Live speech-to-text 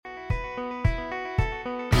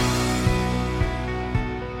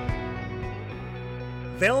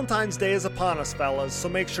Valentine's Day is upon us, fellas, so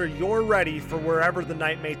make sure you're ready for wherever the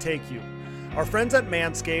night may take you. Our friends at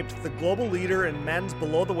Manscaped, the global leader in men's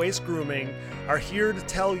below-the-waist grooming, are here to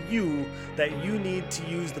tell you that you need to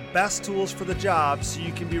use the best tools for the job so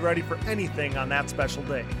you can be ready for anything on that special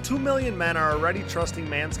day. 2 million men are already trusting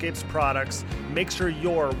Manscaped's products. Make sure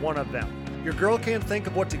you're one of them. Your girl can't think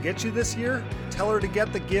of what to get you this year? Tell her to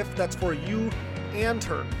get the gift that's for you and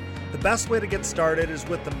her. The best way to get started is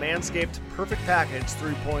with the Manscaped Perfect Package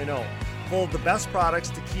 3.0, full of the best products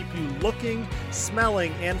to keep you looking,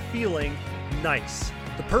 smelling, and feeling nice.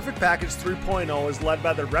 The Perfect Package 3.0 is led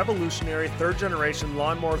by the revolutionary third-generation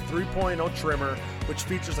Lawnmower 3.0 trimmer, which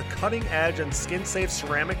features a cutting-edge and skin-safe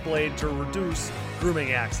ceramic blade to reduce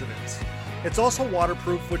grooming accidents. It's also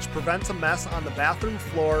waterproof, which prevents a mess on the bathroom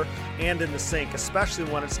floor and in the sink, especially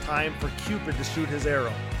when it's time for Cupid to shoot his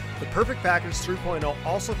arrow. The Perfect Package 3.0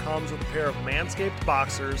 also comes with a pair of Manscaped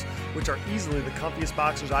boxers, which are easily the comfiest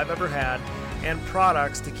boxers I've ever had, and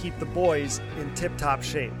products to keep the boys in tip-top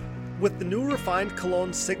shape. With the new refined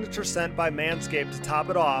cologne signature scent by Manscaped to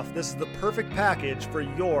top it off, this is the perfect package for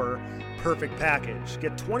your perfect package.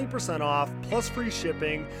 Get 20% off plus free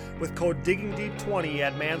shipping with code DIGGINGDEEP20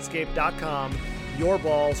 at manscaped.com. Your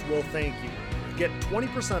balls will thank you. Get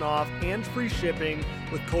 20% off and free shipping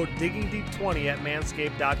with code DIGGINGDEEP20 at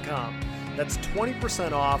manscaped.com. That's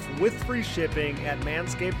 20% off with free shipping at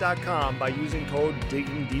manscaped.com by using code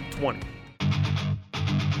DIGGINGDEEP20.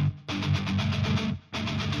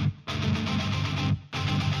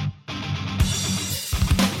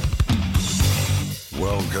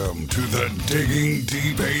 Welcome to the Digging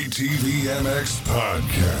Deep ATV MX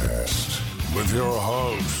podcast with your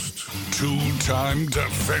host, two-time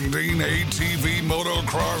defending ATV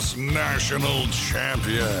motocross national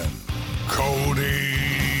champion, Cody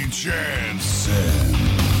Jansen.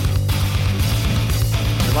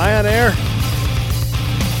 Am I on air?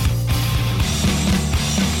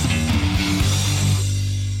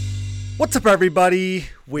 What's up, everybody?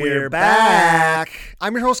 We're back.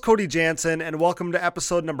 I'm your host, Cody Jansen, and welcome to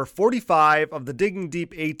episode number 45 of the Digging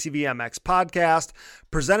Deep ATV MX podcast,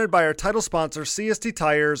 presented by our title sponsor, CST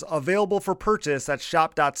Tires, available for purchase at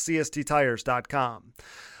shop.csttires.com.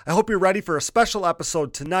 I hope you're ready for a special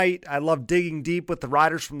episode tonight. I love digging deep with the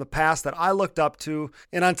riders from the past that I looked up to.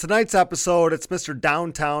 And on tonight's episode, it's Mr.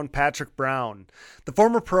 Downtown Patrick Brown. The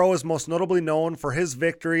former pro is most notably known for his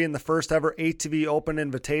victory in the first ever ATV Open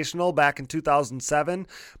Invitational back in 2007.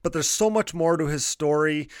 But there's so much more to his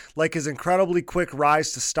story, like his incredibly quick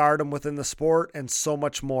rise to stardom within the sport and so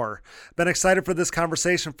much more. Been excited for this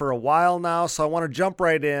conversation for a while now, so I want to jump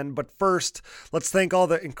right in. But first, let's thank all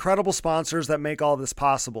the incredible sponsors that make all this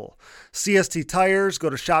possible. CST Tires, go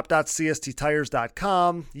to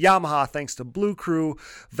shop.csttires.com. Yamaha, thanks to Blue Crew.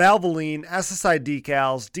 Valvoline, SSI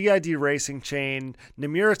Decals, DID Racing Chain,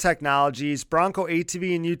 Namura Technologies, Bronco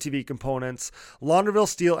ATV and UTV Components, Launderville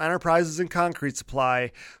Steel Enterprises and Concrete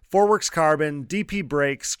Supply, Forworks Carbon, DP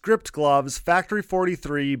Brakes, Gripped Gloves, Factory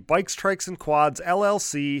 43, Bikes, Trikes, and Quads,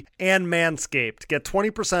 LLC, and Manscaped. Get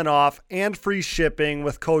 20% off and free shipping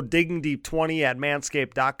with code DIGGINGDEEP20 at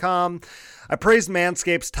manscaped.com. I praised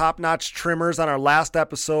Manscaped's top-notch trimmers on our last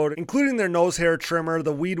episode, including their nose hair trimmer,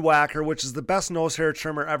 the Weed Whacker, which is the best nose hair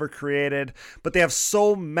trimmer ever created, but they have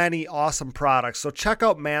so many awesome products. So check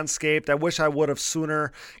out Manscaped. I wish I would have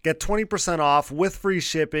sooner. Get 20% off with free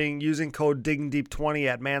shipping using code DIGGINGDEEP20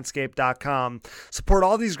 at manscaped.com. Support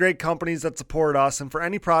all these great companies that support us, and for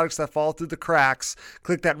any products that fall through the cracks,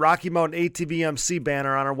 click that Rocky Mountain ATVMC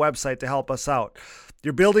banner on our website to help us out.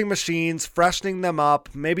 You're building machines, freshening them up,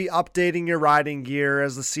 maybe updating your riding gear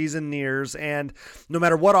as the season nears, and no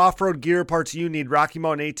matter what off-road gear parts you need, Rocky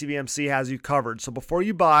Mountain ATVMC has you covered. So before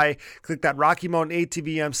you buy, click that Rocky Mountain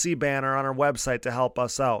ATVMC banner on our website to help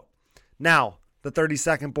us out. Now, the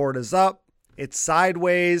 30-second board is up, it's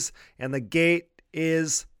sideways, and the gate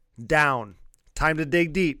is down. Time to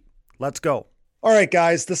dig deep. Let's go. All right,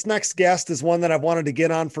 guys, this next guest is one that I've wanted to get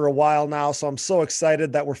on for a while now, so I'm so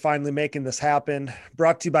excited that we're finally making this happen.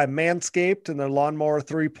 Brought to you by Manscaped and their Lawnmower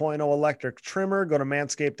 3.0 electric trimmer. Go to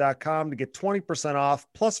manscaped.com to get 20% off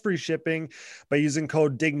plus free shipping by using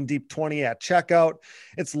code DIGGINGDEEP20 at checkout.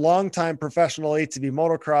 It's longtime professional ATV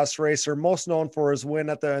motocross racer, most known for his win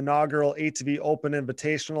at the inaugural ATV Open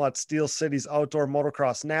Invitational at Steel City's Outdoor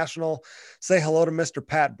Motocross National. Say hello to Mr.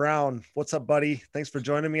 Pat Brown. What's up, buddy? Thanks for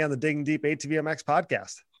joining me on the Digging Deep ATV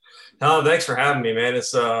podcast. No, thanks for having me, man.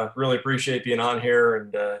 It's really appreciate being on here,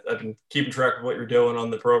 and I've been keeping track of what you're doing on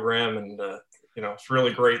the program, and it's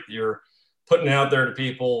really great that you're putting it out there to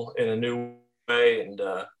people in a new way, and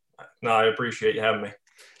no, I appreciate you having me.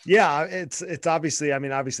 Yeah, it's obviously, I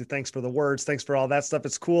mean, obviously, thanks for the words. Thanks for all that stuff.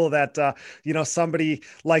 It's cool that, somebody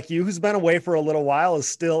like you who's been away for a little while is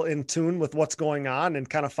still in tune with what's going on and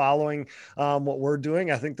kind of following what we're doing.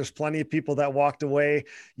 I think there's plenty of people that walked away,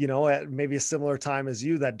 at maybe a similar time as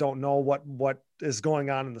you that don't know what is going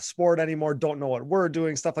on in the sport anymore, don't know what we're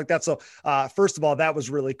doing, stuff like that. So first of all, that was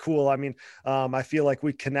really cool. I mean, I feel like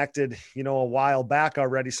we connected, a while back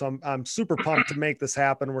already. So I'm super pumped to make this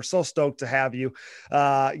happen. We're so stoked to have you.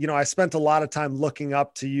 I spent a lot of time looking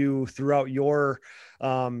up to you throughout your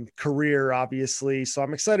career, obviously. So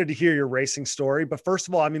I'm excited to hear your racing story. But first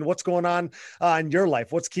of all, I mean, what's going on in your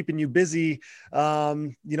life? What's keeping you busy,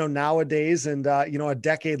 nowadays? And, a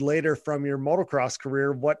decade later from your motocross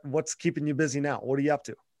career, what's keeping you busy now? What are you up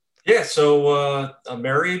to? Yeah, so I'm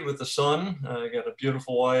married with a son. I got a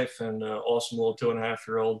beautiful wife and an awesome little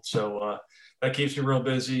 2.5-year-old. So that keeps me real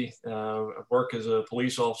busy. I work as a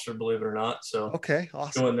police officer, believe it or not. So okay,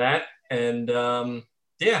 awesome. Doing that. And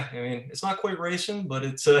yeah, I mean, it's not quite racing, but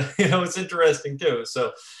it's, it's interesting too.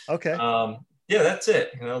 So, okay. Yeah, that's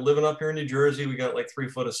it. Living up here in New Jersey, we got like 3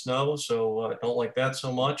 foot of snow. So I don't like that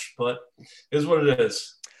so much, but it is what it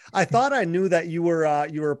is. I thought I knew that you were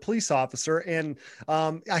a police officer, and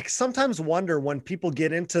I sometimes wonder when people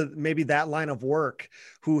get into maybe that line of work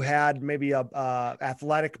who had maybe a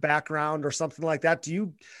athletic background or something like that.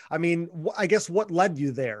 I guess what led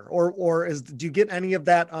you there, or do you get any of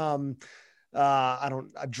that?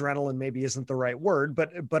 Adrenaline maybe isn't the right word,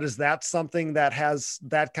 but is that something that has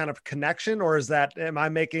that kind of connection, or am I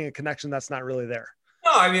making a connection that's not really there?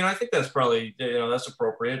 No, I mean, I think that's probably, that's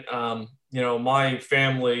appropriate. My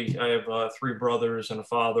family, I have 3 brothers and a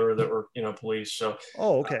father that were, police. So,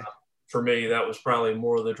 okay. For me, that was probably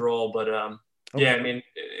more of the draw. But okay. yeah, I mean,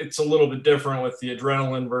 it's a little bit different with the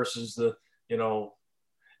adrenaline versus the,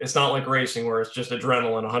 it's not like racing where it's just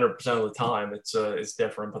adrenaline 100% of the time. It's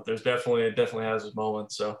different, but it definitely has its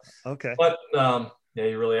moments. So, okay. But yeah,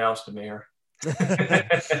 you really ousted me here.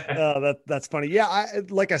 That's funny. Yeah.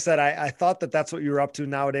 Like I said, I thought that's what you were up to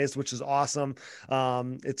nowadays, which is awesome. I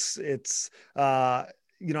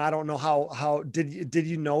don't know how did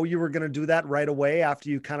you know you were going to do that right away after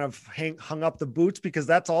you kind of hung up the boots? Because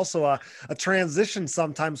that's also a transition.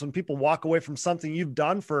 Sometimes when people walk away from something you've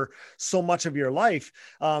done for so much of your life,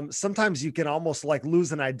 sometimes you can almost like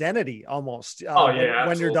lose an identity almost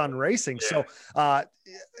when you're done racing. Yeah. So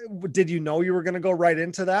did you know you were going to go right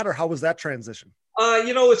into that, or how was that transition?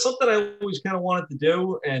 It's something I always kind of wanted to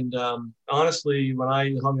do. And honestly, when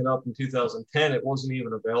I hung it up in 2010, it wasn't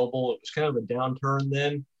even available. It was kind of a downturn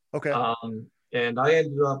then. Okay. And I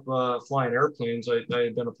ended up flying airplanes. I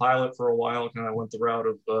had been a pilot for a while, kind of went the route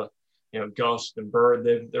of, Gust and Bird.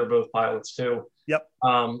 They're both pilots too. Yep.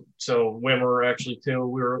 So Wimmer actually too.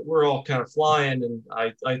 We're all kind of flying, and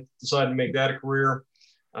I decided to make that a career.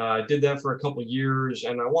 I did that for a couple of years,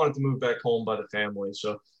 and I wanted to move back home by the family.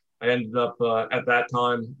 So I ended up at that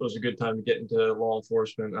time, it was a good time to get into law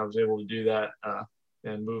enforcement. I was able to do that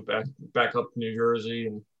and move back up to New Jersey.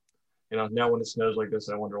 And, now when it snows like this,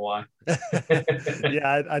 I wonder why.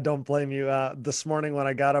 Yeah, I don't blame you. This morning when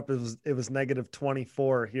I got up, it was negative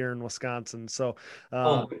 24 here in Wisconsin. So,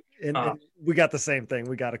 and we got the same thing.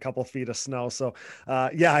 We got a couple feet of snow. So,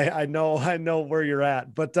 yeah, I know where you're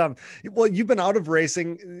at, but, well, you've been out of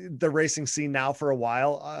the racing scene now for a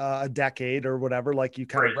while, a decade or whatever, like you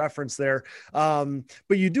kind of referenced there.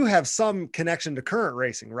 But you do have some connection to current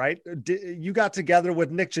racing, right? You got together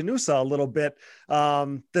with Nick Janusa a little bit,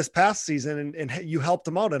 this past season, and you helped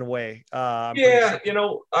him out in a way. Yeah.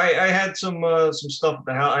 I had some stuff at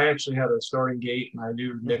the house. I actually had a starting gate, and I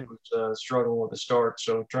knew Nick was struggling with the start.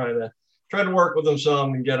 So trying to work with him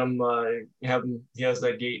some and get him, he has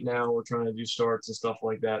that gate now. We're trying to do starts and stuff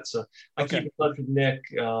like that. So I keep in touch with Nick.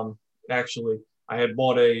 Actually, I had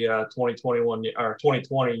bought a 2021 or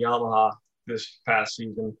 2020 Yamaha this past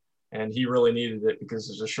season, and he really needed it because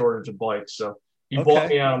there's a shortage of bikes. So he bought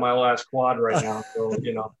me out of my last quad right now. So,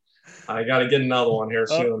 I got to get another one here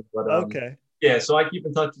soon. But yeah, so I keep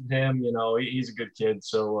in touch with him. He's a good kid.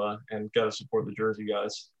 So and got to support the Jersey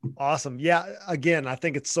guys. Awesome. Yeah. Again, I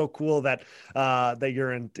think it's so cool that that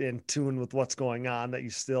you're in tune with what's going on, that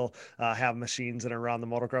you still have machines and around the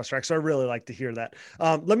motocross track. So I really like to hear that.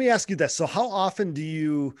 Let me ask you this. So how often do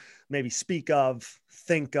you maybe think of,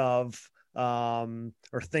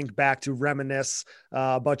 or think back to reminisce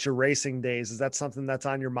about your racing days? Is that something that's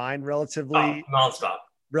on your mind relatively? Nonstop.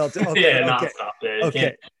 Relative. Okay, yeah, nonstop. Yeah,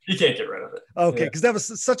 okay. You can't get rid of it. Okay, because that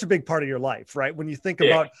was such a big part of your life, right? When you think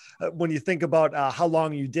about how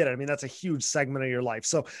long you did it, I mean, that's a huge segment of your life.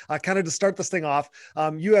 So, kind of to start this thing off,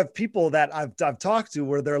 you have people that I've talked to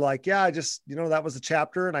where they're like, yeah, I just, that was a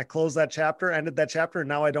chapter, and I closed that chapter, ended that chapter, and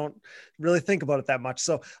now I don't really think about it that much.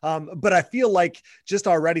 So, but I feel like just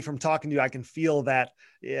already from talking to you, I can feel that.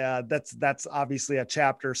 Yeah, that's obviously a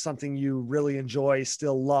chapter, something you really enjoy,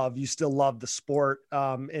 still love. You still love the sport,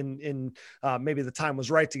 and maybe the time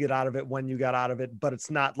was right to get out of it when you got out of it, but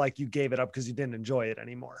it's not like you gave it up because you didn't enjoy it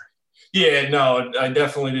anymore. Yeah, no, I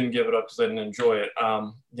definitely didn't give it up because I didn't enjoy it.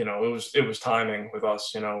 It was timing with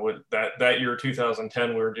us. With that year, 2010,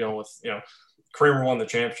 we were dealing with Kramer won the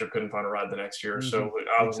championship, couldn't find a ride the next year, so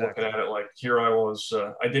I was looking at it like here I was.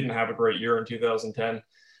 I didn't have a great year in 2010.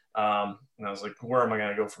 And I was like, where am I going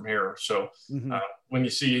to go from here? So when you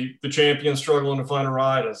see the champion struggling to find a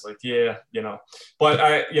ride, I was like, yeah, but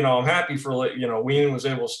I'm happy for, Ween was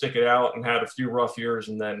able to stick it out and had a few rough years,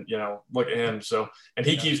 and then, look at him. So, and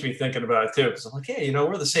he keeps me thinking about it too. Cause I'm like, hey,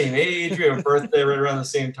 we're the same age. We have a birthday right around the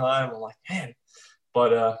same time. I'm like, man,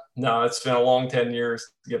 but no, it's been a long 10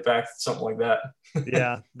 years to get back to something like that.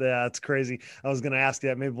 Yeah, it's crazy. I was going to ask you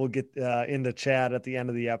that. Maybe we'll get into Chad at the end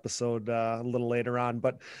of the episode a little later on.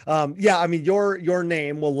 But yeah, I mean, your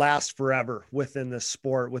name will last forever within this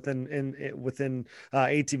sport, within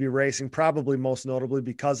ATV racing, probably most notably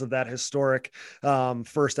because of that historic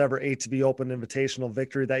first ever ATV Open Invitational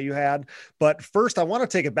victory that you had. But first, I want to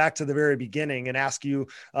take it back to the very beginning and ask you,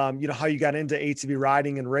 how you got into ATV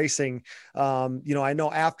riding and racing. I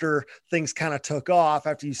know after things kind of took off,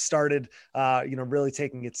 after you started, really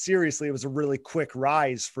taking it seriously, it was a really quick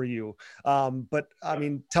rise for you. But I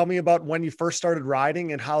mean, tell me about when you first started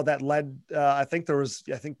riding and how that led. I think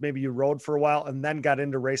maybe you rode for a while and then got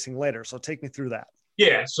into racing later. So take me through that.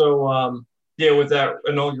 Yeah. So, with that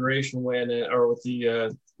inauguration win or with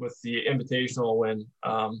the invitational win,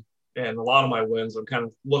 and a lot of my wins, I'm kind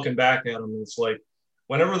of looking back at them. And it's like,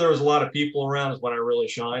 whenever there was a lot of people around is when I really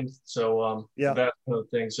shined. So, that kind of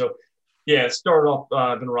thing. So, yeah, it started off,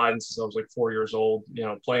 I've been riding since I was like 4 years old,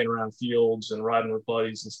 playing around fields and riding with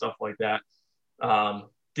buddies and stuff like that.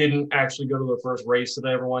 Didn't actually go to the first race that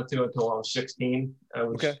I ever went to until I was 16. I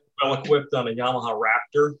was well equipped on a Yamaha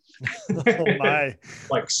Raptor. Oh my.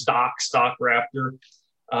 Like stock Raptor.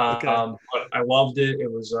 But I loved it.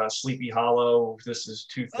 It was Sleepy Hollow. This is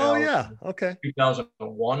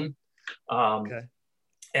 2001.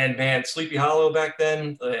 And man, Sleepy Hollow back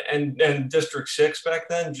then, and District 6 back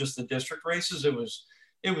then, just the district races, it was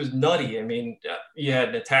nutty. I mean, you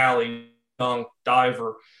had Natalie, Dunk,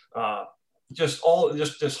 Diver, just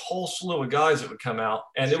this whole slew of guys that would come out,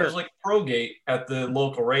 and it was like pro gate at the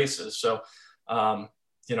local races. So, got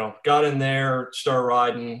in there, started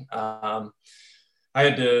riding. I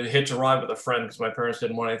had to hitch a ride with a friend because my parents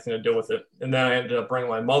didn't want anything to do with it, and then I ended up bringing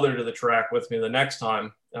my mother to the track with me the next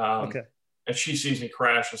time. And she sees me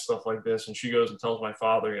crash and stuff like this. And she goes and tells my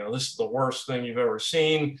father, this is the worst thing you've ever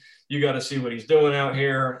seen. You got to see what he's doing out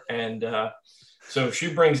here. And so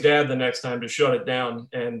she brings Dad the next time to shut it down.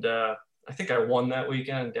 And I think I won that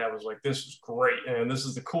weekend. Dad was like, this is great. And this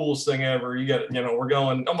is the coolest thing ever. You got, we're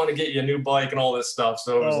going, I'm going to get you a new bike and all this stuff.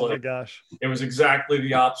 So it was my gosh, it was exactly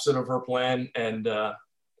the opposite of her plan. And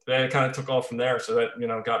that kind of took off from there. So that,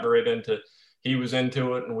 got me right into, he was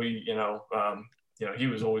into it. And we, he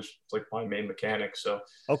was always like my main mechanic. So,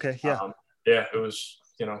 it was,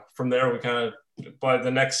 from there we kind of, by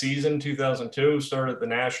the next season, 2002, started the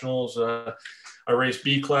nationals. I raced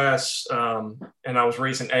B class, and I was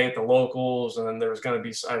racing A at the locals. And then there was going to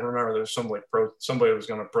be, I remember there was somebody was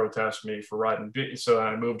going to protest me for riding B. So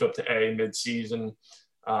I moved up to A mid season.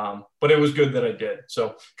 But it was good that I did.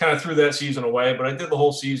 So kind of threw that season away, but I did the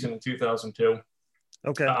whole season in 2002.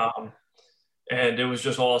 And it was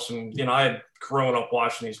just awesome. I had grown up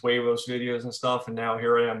watching these Huevos videos and stuff. And now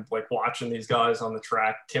here I am, like watching these guys on the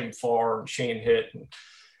track, Tim Farr and Shane Hitt and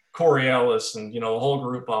Corey Ellis. And, the whole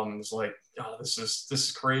group of them was like, oh, this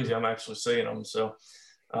is crazy. I'm actually seeing them. So,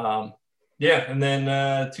 and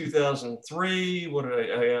then 2003, what did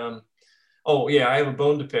I have a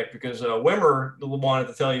bone to pick because Wimmer wanted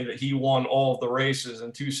to tell you that he won all of the races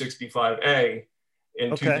in 265A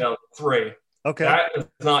in 2003. Okay. That is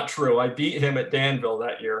not true. I beat him at Danville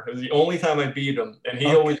that year. It was the only time I beat him. And he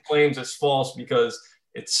always claims it's false because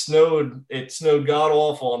it snowed god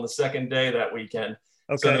awful on the second day that weekend.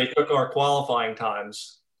 So they took our qualifying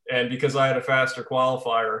times And because I had a faster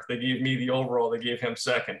qualifier, they gave me the overall. They gave him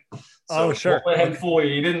second. Oh, So sure. don't let him fool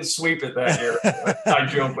you. He didn't sweep it that year. I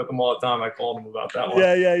joke with him all the time. I called him about that one.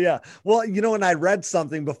 Yeah. Well, and I read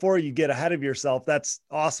something before you get ahead of yourself. That's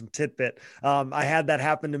awesome tidbit. I had that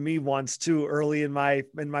happen to me once too, early in my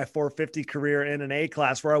 450 career in an A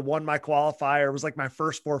class, where I won my qualifier. It was like my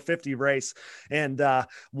first 450 race, and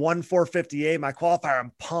won 450A, my qualifier.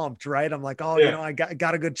 I'm pumped, right? I'm like, oh, Yeah. I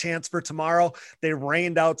got a good chance for tomorrow. They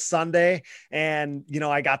rained out Sunday, and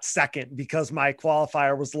I got second because my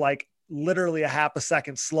qualifier was like literally a half a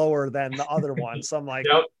second slower than the other one. So I'm like,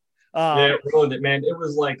 Yep. Yeah, it ruined it, man. It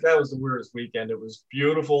was like, that was the weirdest weekend. It was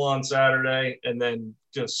beautiful on Saturday, and then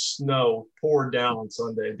just snow poured down on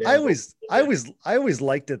Sunday. I always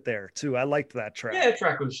liked it there too. I liked that track. Yeah,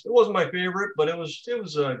 track it wasn't my favorite, but it was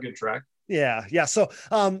a good track. Yeah. So,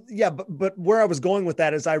 but where I was going with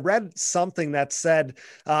that is I read something that said,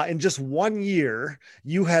 in just 1 year,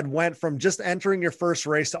 you had went from just entering your first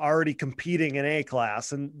race to already competing in A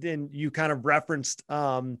class. And then you kind of referenced,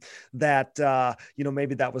 that,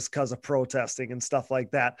 maybe that was because of protesting and stuff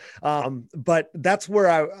like that. But that's where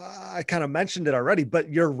I kind of mentioned it already, but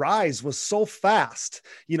your rise was so fast.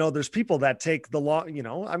 There's people that take the long,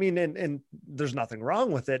 and there's nothing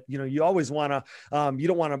wrong with it. You always want to, you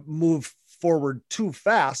don't want to move forward too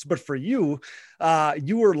fast, but for you,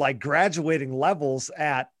 you were like graduating levels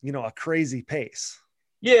at, a crazy pace.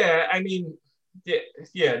 Yeah. I mean,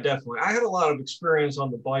 yeah, definitely. I had a lot of experience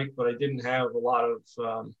on the bike, but I didn't have a lot of,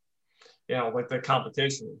 like the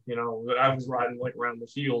competition, I was riding like around the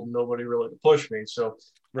field, nobody really to push me. So,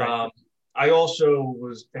 right. I also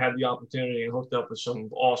had the opportunity and hooked up with some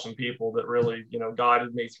awesome people that really,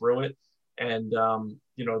 guided me through it. And,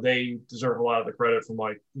 they deserve a lot of the credit for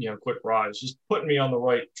my, quick rise, just putting me on the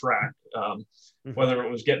right track. Whether it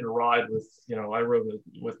was getting a ride with, I rode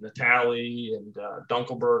with Natalie and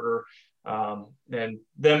Dunkelberger, and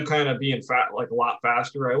them kind of being like a lot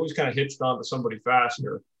faster. I always kind of hitched onto somebody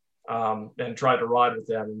faster, and tried to ride with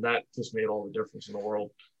them. And that just made all the difference in the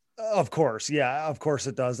world. Of course. Yeah, of course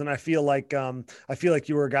it does. And I feel like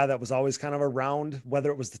you were a guy that was always kind of around,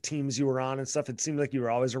 whether it was the teams you were on and stuff. It seemed like you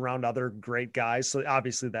were always around other great guys. So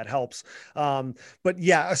obviously that helps. But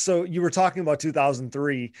yeah, so you were talking about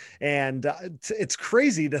 2003, and it's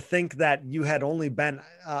crazy to think that you had only been,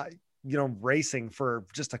 racing for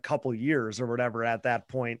just a couple years or whatever at that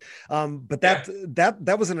point. But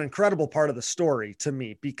that was an incredible part of the story to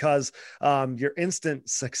me, because your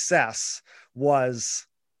instant success was,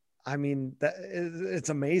 it's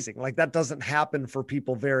amazing. Like, that doesn't happen for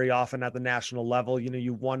people very often at the national level.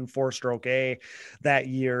 You won 4-stroke A that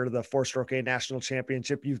year, the 4-stroke A national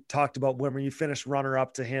championship. You talked about when you finished runner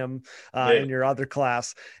up to him in your other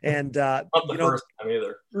class. And not the first time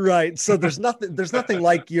either. Right. So there's nothing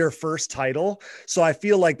like your first title. So I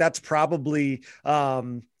feel like that's probably, a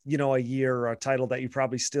year or a title that you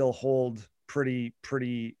probably still hold pretty,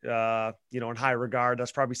 in high regard.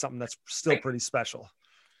 That's probably something that's still pretty special.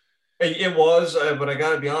 It was, but I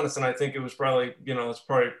got to be honest, and I think it was probably, it's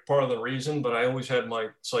probably part of the reason, but I always had my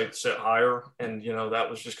sights set higher, and, that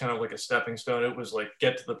was just kind of like a stepping stone. It was like,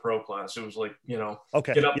 get to the pro class. It was like,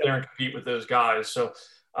 okay, get up there and compete with those guys. So,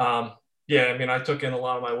 I took in a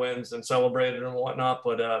lot of my wins and celebrated and whatnot,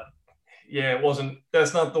 but,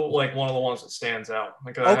 that's not one of the ones that stands out.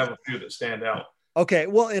 Like, I have a few that stand out. Okay.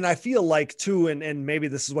 Well, and I feel like too, and maybe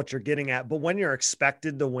this is what you're getting at, but when you're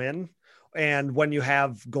expected to win, and when you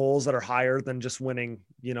have goals that are higher than just winning,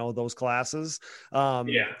 those classes, I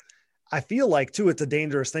feel like too, it's a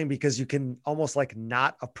dangerous thing, because you can almost like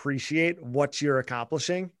not appreciate what you're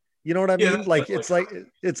accomplishing. You know what I mean? Like, it's like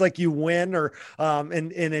you win, or,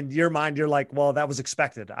 and in your mind, you're like, well, that was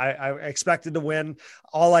expected. I expected to win.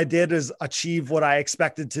 All I did is achieve what I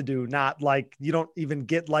expected to do. Not like, you don't even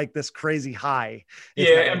get like this crazy high.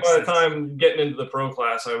 Yeah. And by the time getting into the pro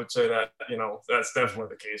class, I would say that, that's definitely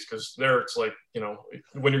the case. Cause there it's like,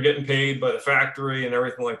 when you're getting paid by the factory and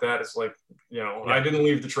everything like that, it's like, I didn't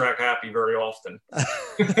leave the track happy very often.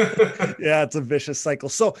 Yeah. It's a vicious cycle.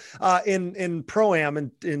 So, in Pro-Am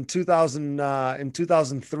in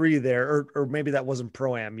 2003 there, or maybe that wasn't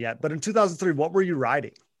Pro-Am yet, but in 2003, what were you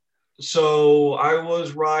riding? So I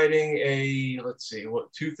was riding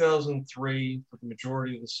 2003 for the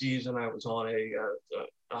majority of the season. I was on a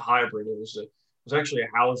hybrid. It was actually a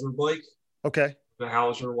Hauser bike. Okay. The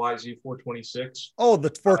Hauser YZ426. Oh, the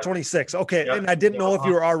 426. Okay. Yep. And I didn't know if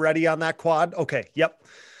you were already on that quad. Okay. Yep.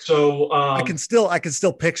 So I can still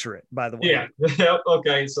picture it, by the way. Yeah. Yep.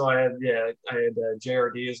 Okay. So I had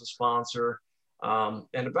JRD as a sponsor.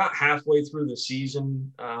 And about halfway through the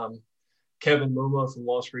season, Kevin Muma from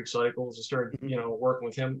Lost Creek Cycles. I started, working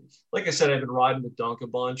with him. Like I said, I've been riding with Dunk a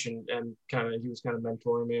bunch, and kind of he was kind of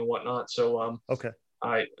mentoring me and whatnot. So Okay.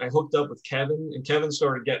 I hooked up with Kevin, and Kevin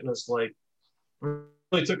started getting us like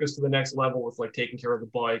really took us to the next level with like taking care of the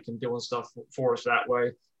bike and doing stuff for us that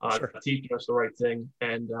way, Sure. teaching us the right thing.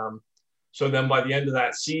 And so then by the end of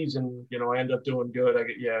that season, I ended up doing good.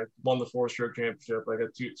 Won the 4-stroke championship. I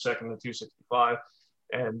got second in the 265,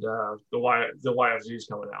 and the YFZ is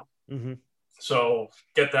coming out. Mm-hmm. So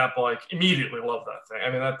get that bike, immediately love that thing.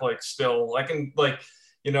 I mean, that bike still, I can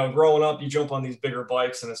growing up, you jump on these bigger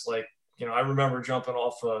bikes and it's like, I remember getting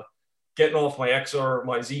off my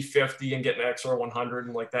Z50 and getting an XR 100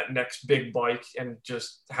 and like that next big bike, and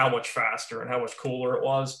just how much faster and how much cooler it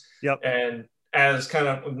was. Yep. And as kind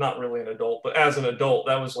of not really an adult, but as an adult,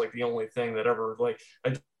 that was like the only thing that ever, like,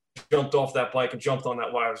 I jumped off that bike and jumped on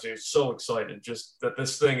that YFZ. So excited just that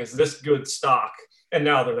this thing is this good stock. And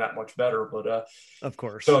now they're that much better, but of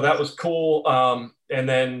course. So that was cool. And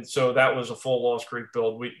then so that was a full Lost Creek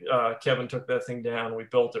build. Kevin took that thing down. We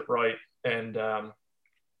built it right, and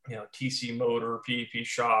TC motor, PEP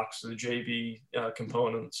shocks, the JB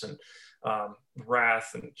components, and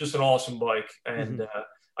Wrath, and just an awesome bike. And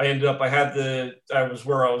I was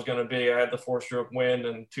where I was going to be. I had the 4-stroke win,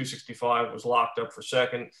 and 265 was locked up for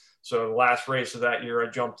second. So the last race of that year, I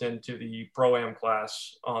jumped into the Pro-Am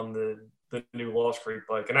class on the new Lost Creek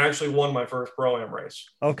bike, and I actually won my first Pro-Am race.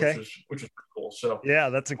 Okay. Which is pretty cool. So yeah,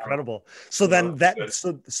 that's incredible. So then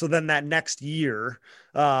that next year,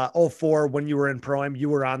 04, when you were in Pro-Am, you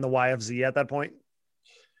were on the YFZ at that point?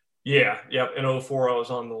 Yeah. Yep. In 04, I was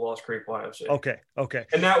on the Lost Creek YFZ. Okay.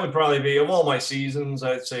 And that would probably be, of all my seasons,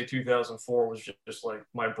 I'd say 2004 was just like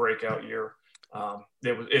my breakout year.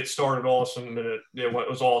 It started awesome, and it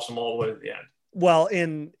was awesome all the way to the end. Well,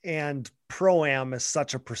 and Pro-Am is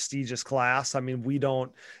such a prestigious class. I mean, we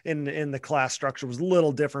don't in the class structure was a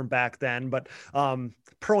little different back then, but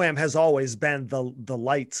Pro-Am has always been the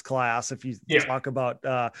lights class. If you talk about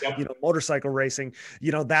motorcycle racing,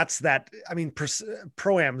 that's that. I mean,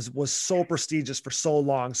 Pro-Am was so prestigious for so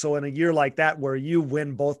long. So in a year like that where you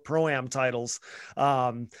win both Pro-Am titles,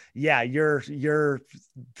 you're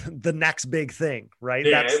the next big thing, right?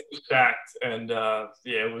 Yeah, it was stacked, and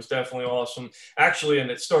it was definitely awesome. Actually, and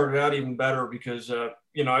it started out even better because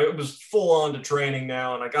it was full on to training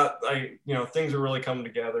now, and things are really coming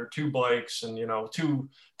together. 2 bikes, and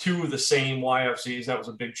two of the same YFCs. That was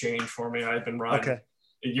a big change for me. I had been riding. Okay.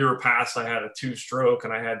 A year past, I had a 2-stroke,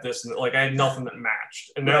 and I had this, and I had nothing that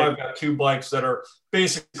matched. And now I've got 2 bikes that are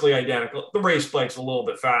basically identical. The race bike's a little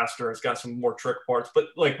bit faster. It's got some more trick parts, but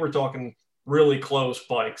like we're talking really close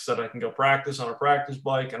bikes that I can go practice on a practice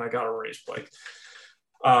bike, and I got a race bike.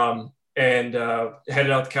 And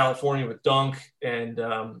headed out to California with Dunk, and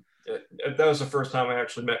that was the first time I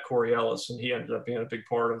actually met Corey Ellis, and he ended up being a big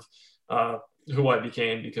part of who I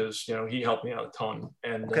became, because he helped me out a ton.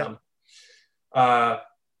 And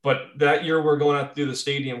but that year we're going out to do the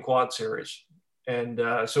Stadium Quad Series, and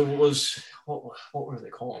so it was what were they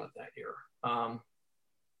calling it that year?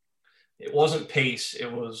 It wasn't Pace.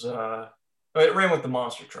 It was. It ran with the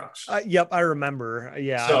monster trucks. Yep, I remember.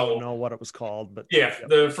 Yeah, so, I don't know what it was called, but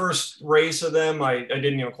the first race of them, I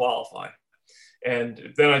didn't even qualify,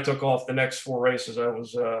 and then I took off the next 4 races. I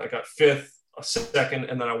got 5th, a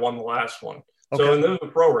 2nd, and then I won the last one. Okay. So, and those were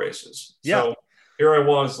pro races. Yeah. So here I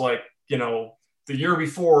was, the year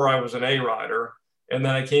before I was an A rider, and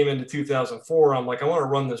then I came into 2004. I'm like, I want to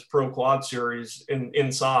run this pro quad series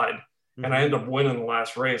inside, and I ended up winning the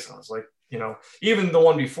last race. I was like, even the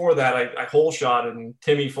one before that, I hole shotted, and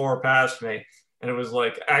Timmy Farr passed me. And it was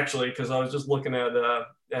like, actually, because I was just looking at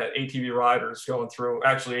ATV riders going through,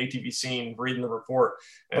 actually ATV scene, reading the report.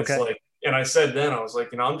 And it's like, and I said then, I was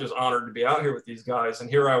like, I'm just honored to be out here with these guys. And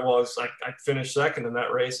here I was, I finished 2nd in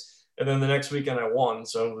that race. And then the next weekend I won.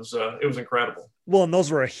 So it was incredible. Well, and those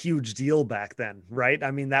were a huge deal back then, right?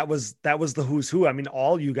 I mean, that was the who's who. I mean,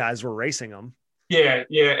 all you guys were racing them. Yeah.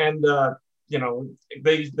 And,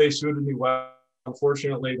 they suited me well.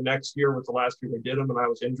 Unfortunately, the next year was the last year they did them, and I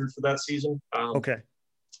was injured for that season.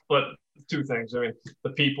 But 2 things. I mean, the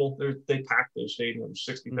people, they packed those stadiums,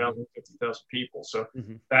 60,000, 50,000 people. So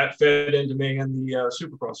that fed into me, and the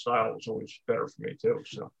Supercross style was always better for me too.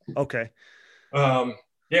 So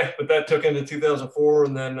but that took into 2004,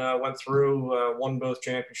 and then went through, won both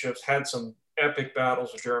championships, had some epic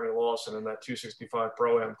battles with Jeremy Lawson in that 265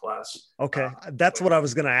 Pro-Am class. Okay. That's what I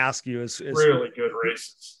was going to ask you is really good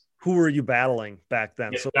races. Who were you battling back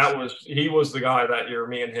then? Yeah, he was the guy that year,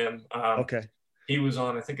 me and him. Okay. He was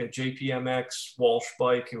on, I think, a JPMX Walsh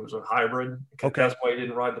bike. It was a hybrid. Okay. That's why he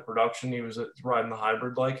didn't ride the production. He was riding the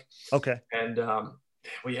hybrid bike. Okay. And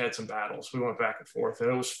we had some battles. We went back and forth,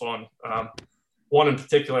 and it was fun. One in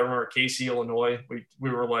particular, I remember Casey, Illinois. We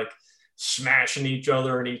were like smashing each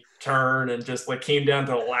other in each turn, and just like came down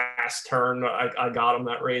to the last turn. I got him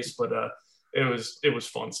that race, but it was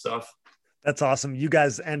fun stuff. That's awesome. You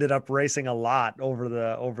guys ended up racing a lot over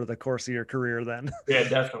the course of your career then. Yeah,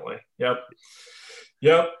 definitely.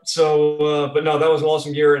 Yep. So, but no, that was an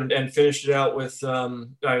awesome year, and finished it out with,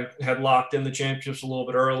 I had locked in the championships a little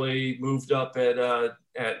bit early, moved up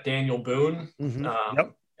at Daniel Boone,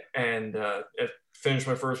 Yep. and finished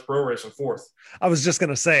my first pro race in fourth. I was just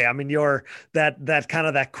going to say, I mean, your that kind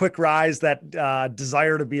of that quick rise, that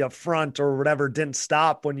desire to be up front or whatever didn't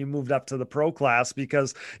stop when you moved up to the pro class,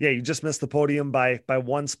 because you just missed the podium by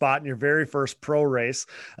one spot in your very first pro race.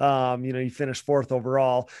 You finished fourth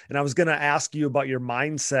overall. And I was going to ask you about your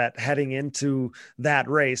mindset heading into that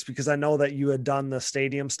race, because I know that you had done the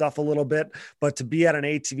stadium stuff a little bit, but to be at an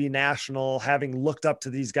ATV national, having looked up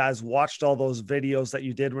to these guys, watched all those videos that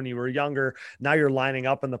you did when you were younger, now you're lining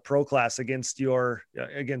up in the pro class against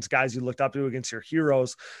guys you looked up to, against your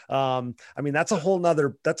heroes. I mean, that's a whole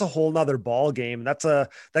nother ball game.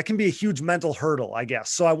 That can be a huge mental hurdle, I guess.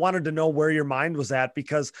 So I wanted to know where your mind was at,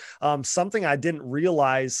 because something I didn't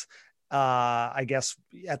realize, I guess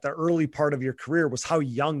at the early part of your career, was how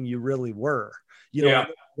young you really were,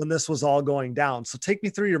 when this was all going down. So take me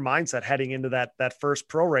through your mindset heading into that first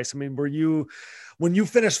pro race. I mean, when you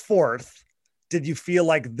finished fourth, did you feel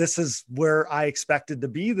like this is where I expected to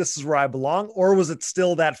be? This is where I belong? Or was it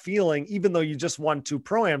still that feeling, even though you just won 2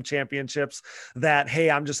 Pro-Am championships, that, hey,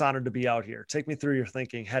 I'm just honored to be out here? Take me through your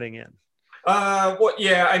thinking heading in.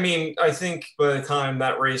 I mean, I think by the time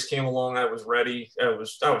that race came along, I was ready. I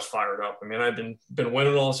was fired up. I mean, I've been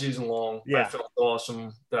winning all season long. Yeah. I felt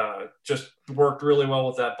awesome. Just worked really well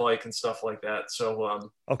with that bike and stuff like that. So,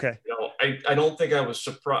 okay. I don't think I was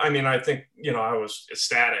surprised. I mean, I think, I was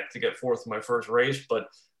ecstatic to get fourth in my first race, but,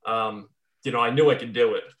 I knew I could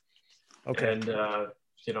do it. Okay. And,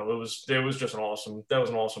 it was just an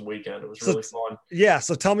awesome weekend. It was really fun. Yeah.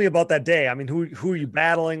 So tell me about that day. I mean, who are you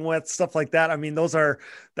battling with, stuff like that? I mean, those gotta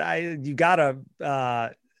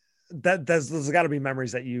be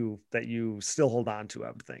memories that you still hold on to,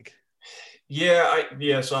 I would think.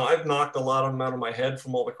 Yeah. So I've knocked a lot of them out of my head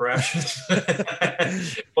from all the crashes,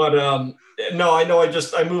 but, no, I know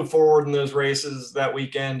I moved forward in those races that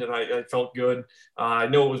weekend, and I felt good. I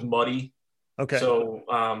know it was muddy. Okay. So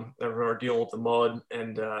I remember dealing with the mud,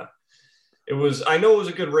 and I know it was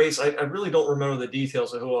a good race. I really don't remember the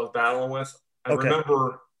details of who I was battling with. I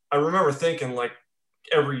remember thinking, like,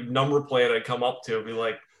 every number plate I'd come up to be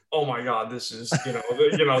like, oh my God, this is, this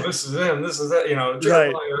is him, this is that,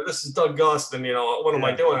 Jeremiah, right. This is Doug Gust, and what am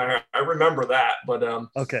I doing? I remember that, but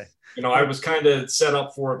okay. I was kind of set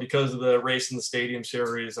up for it because of the race in the Stadium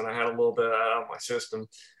Series, and I had a little bit out of my system.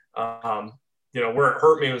 Where it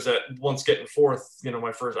hurt me was that once getting fourth,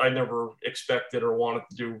 my first, I never expected or wanted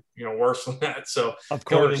to do, worse than that. So of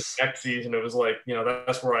going into course, next season, it was like,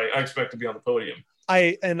 that's where I expect to be on the podium.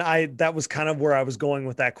 That was kind of where I was going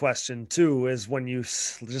with that question too, is when you,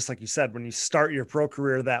 just like you said, when you start your pro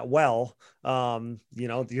career that well,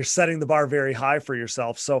 you're setting the bar very high for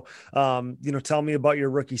yourself. So, tell me about your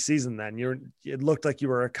rookie season then. It looked like you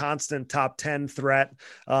were a constant top 10 threat.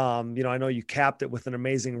 I know you capped it with an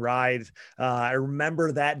amazing ride. I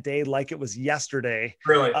remember that day like it was yesterday.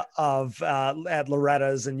 Really? At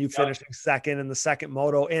Loretta's, and you finishing second in the second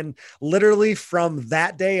moto. And literally from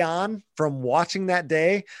that day on, from watching that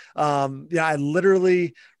day, I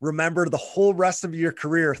literally remember the whole rest of your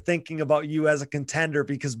career thinking about you as a contender,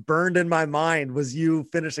 because burned in my mind was you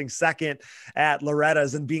finishing second at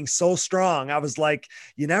Loretta's and being so strong. I was like,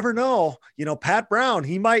 you never know, Pat Brown,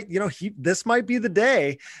 he might, this might be the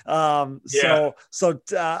day. So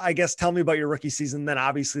I guess tell me about your rookie season. Then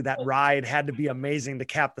obviously that ride had to be amazing to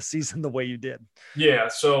cap the season the way you did. Yeah.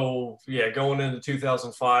 So going into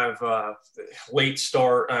 2005, late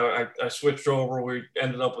start, I switched over. We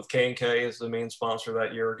ended up with K&K as the main sponsor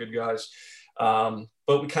that year. Good guys.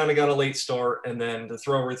 But we kind of got a late start, and then to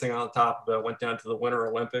throw everything on top of it, went down to the Winter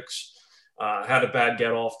Olympics. Had a bad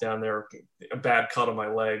get off down there, a bad cut on my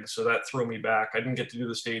leg, so that threw me back. I didn't get to do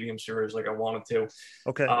the Stadium Series like I wanted to.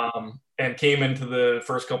 Okay. And came into the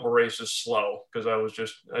first couple of races slow because I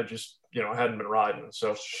just hadn't been riding.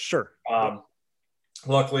 So sure.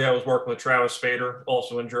 Luckily, I was working with Travis Spader,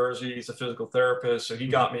 also in Jersey. He's a physical therapist, so he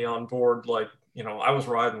got me on board. Like, I was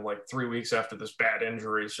riding like 3 weeks after this bad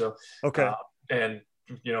injury. So okay. And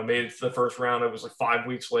made it to the first round. It was like 5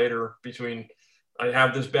 weeks later between I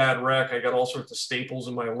have this bad wreck. I got all sorts of staples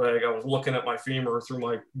in my leg. I was looking at my femur through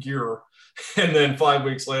my gear. And then 5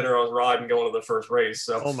 weeks later, I was riding going to the first race.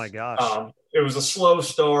 So, oh my gosh. It was a slow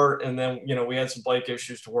start. And then, we had some bike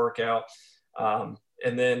issues to work out.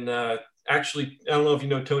 And then actually, I don't know if you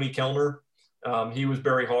know Tony Kellner. He was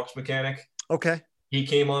Barry Hawk's mechanic. Okay. He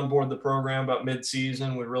came on board the program about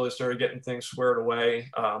mid-season. We really started getting things squared away.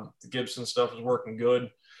 The Gibson stuff was working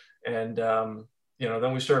good. And,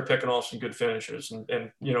 then we started picking off some good finishes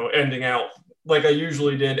and ending out like I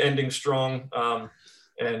usually did, ending strong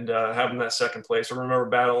and having that second place. I remember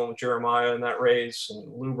battling with Jeremiah in that race and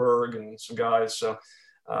Luberg and some guys. So,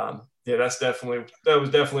 that was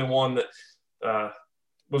definitely one that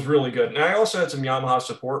was really good. And I also had some Yamaha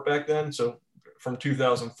support back then. So from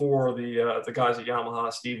 2004, the guys at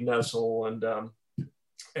Yamaha, Steve Nessel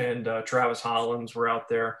and Travis Hollins were out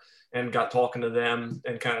there and got talking to them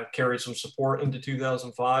and kind of carried some support into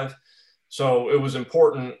 2005. So it was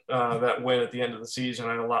important that win at the end of the season.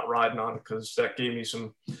 I had a lot riding on it because that gave me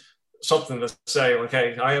something to say, like,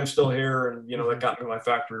 hey, I am still here. And, that got me my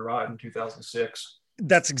factory ride in 2006.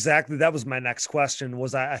 That was my next question.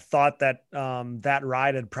 Was I thought that that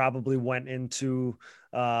ride had probably went into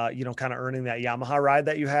kind of earning that Yamaha ride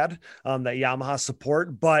that you had, that Yamaha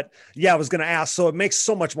support. But yeah, I was going to ask, so it makes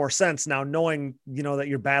so much more sense now knowing, that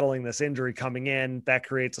you're battling this injury coming in, that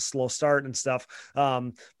creates a slow start and stuff.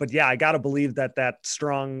 But yeah, I got to believe that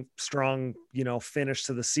strong, finish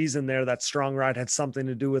to the season there, that strong ride had something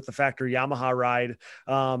to do with the factory Yamaha ride.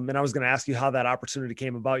 And I was going to ask you how that opportunity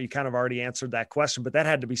came about. You kind of already answered that question, but that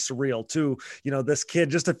had to be surreal too. This kid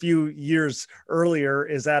just a few years earlier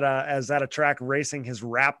is at a track racing his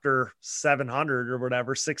Raptor 700 or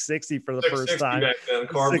whatever, 660 for the first time. Back then,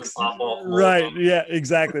 right. Yeah,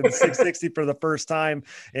 exactly. The 660 for the first time.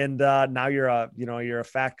 And now you're a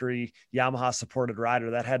factory Yamaha supported rider.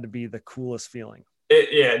 That had to be the coolest feeling.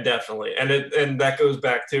 Yeah, definitely. And that goes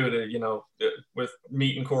back to with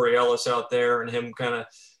meeting Corey Ellis out there and him kind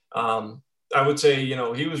of, I would say,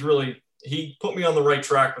 he put me on the right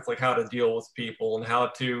track with like how to deal with people and how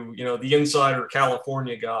to, the insider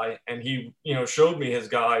California guy. And he, showed me his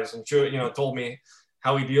guys and told me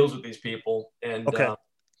how he deals with these people. And, okay.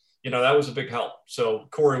 That was a big help. So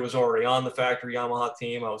Corey was already on the factory Yamaha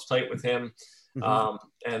team. I was tight with him. Mm-hmm.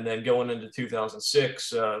 And then going into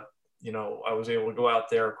 2006, I was able to go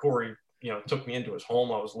out there. Corey, took me into his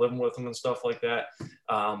home. I was living with him and stuff like that.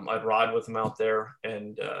 I'd ride with him out there.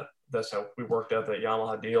 And that's how we worked out that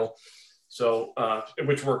Yamaha deal. So,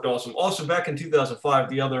 which worked awesome. Also, back in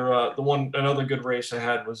 2005, another good race I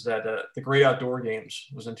had was that the Great Outdoor Games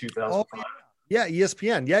was in 2005. Oh, yeah,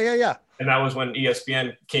 ESPN. Yeah. And that was when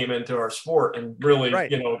ESPN came into our sport, and really, right.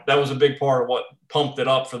 That was a big part of what pumped it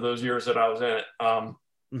up for those years that I was in it.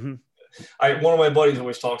 Mm-hmm. One of my buddies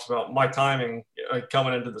always talks about my timing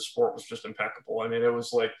coming into the sport was just impeccable. I mean, it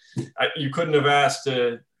was like you couldn't have asked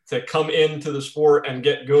to come into the sport and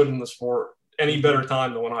get good in the sport any better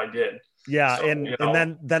time than when I did. Yeah. So,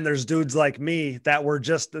 and then there's dudes like me that were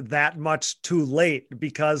just that much too late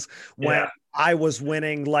because when I was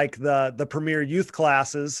winning like the premier youth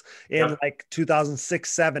classes in like 2006,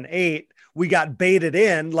 7, 8, we got baited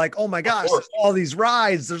in like, oh my gosh, there's all these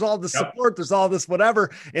rides, there's all this support, there's all this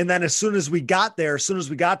whatever. And then as soon as we got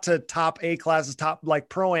to top A classes, top like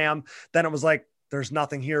Pro-Am, then it was like, there's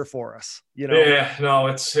nothing here for us, Yeah, no,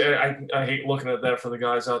 I hate looking at that for the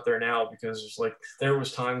guys out there now because it's like there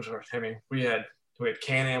was times where we had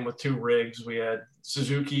Can-Am with 2 rigs, we had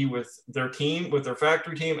Suzuki with their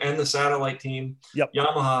factory team and the satellite team. Yep.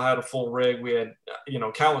 Yamaha had a full rig. We had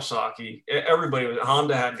Kawasaki. Everybody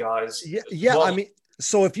Honda had guys. Yeah. Well, I mean,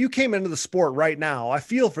 so if you came into the sport right now, I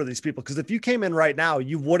feel for these people because if you came in right now,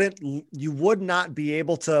 you would not be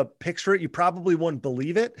able to picture it. You probably wouldn't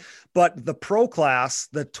believe it. But the pro class,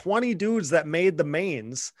 the 20 dudes that made the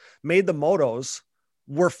mains, made the motos,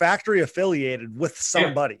 were factory affiliated with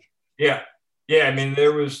somebody. Yeah. I mean,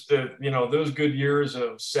 there was those good years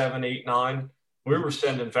of 7, 8, 9. We were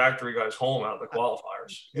sending factory guys home out of the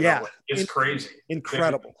qualifiers. It's crazy.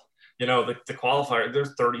 Incredible. The qualifier,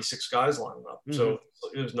 there's 36 guys lining up. Mm-hmm. So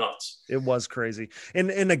it was nuts. It was crazy.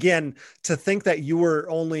 And again, to think that you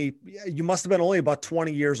must have been only about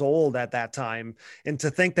 20 years old at that time. And to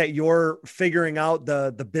think that you're figuring out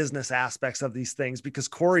the business aspects of these things, because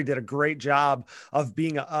Corey did a great job of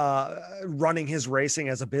being, running his racing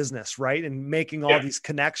as a business, right. And making all these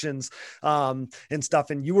connections, and stuff.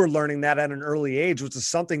 And you were learning that at an early age, which is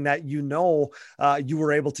something that, you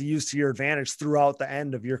were able to use to your advantage throughout the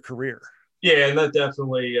end of your career. Yeah, and that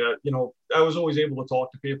definitely, I was always able to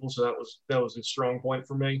talk to people, so that was a strong point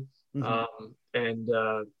for me.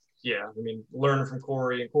 Mm-hmm. yeah, I mean, learning from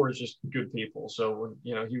Corey, and Corey's just good people. So when,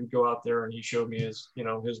 he would go out there and he showed me his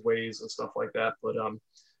ways and stuff like that. But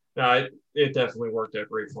no, it definitely worked out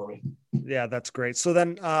great for me. Yeah, that's great. So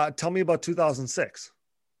then tell me about 2006.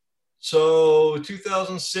 So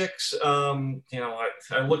 2006, I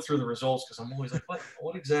looked through the results because I'm always like,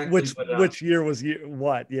 what exactly? Which year was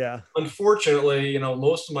what? Yeah. Unfortunately,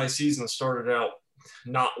 most of my season started out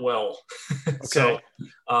not well. Okay. So,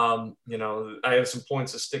 I have some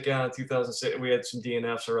points that stick out in 2006. We had some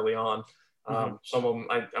DNFs early on. Some of them,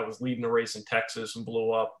 I was leading a race in Texas and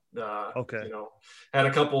blew up. Okay. Had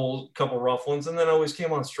a couple rough ones, and then always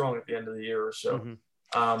came on strong at the end of the year or so.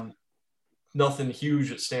 Nothing huge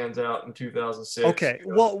that stands out in 2006. Okay.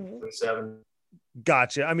 Well, 2007.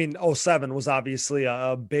 Gotcha. I mean, 07 was obviously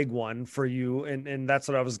a big one for you. And that's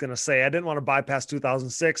what I was going to say. I didn't want to bypass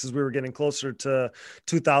 2006 as we were getting closer to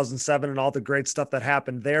 2007 and all the great stuff that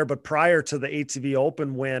happened there. But prior to the ATV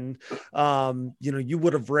Open win, you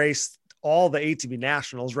would have raced all the ATV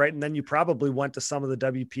Nationals, right? And then you probably went to some of the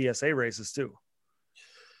WPSA races too.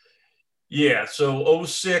 Yeah. So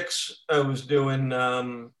 06, I was doing,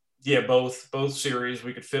 both series.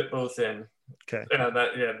 We could fit both in. Okay.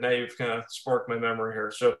 Now you've kind of sparked my memory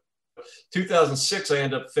here. So 2006, I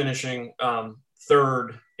ended up finishing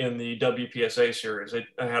third in the WPSA series. I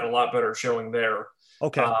had a lot better showing there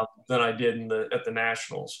than I did at the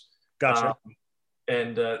Nationals. Gotcha.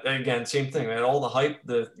 And again, same thing, man. All the hype,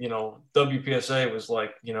 WPSA was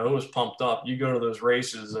like, it was pumped up. You go to those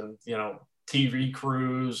races and, TV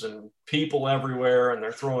crews and people everywhere, and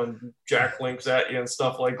they're throwing jack links at you and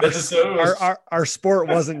stuff like this. So our sport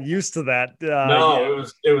wasn't used to that.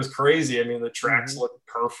 It was crazy. I mean, the tracks looked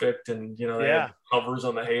perfect, and they had covers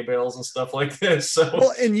on the hay bales and stuff like this. So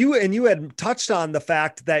well, and you had touched on the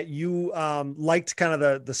fact that you liked kind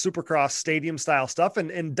of the Supercross stadium style stuff,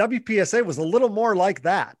 and WPSA was a little more like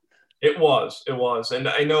that. It was. And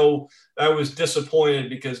I know I was disappointed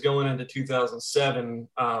because going into 2007,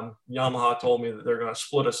 Yamaha told me that they're going to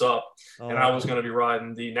split us up, and I was going to be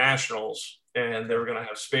riding the Nationals, and they were going to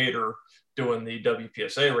have Spader doing the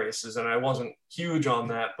WPSA races. And I wasn't huge on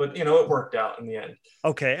that, but it worked out in the end.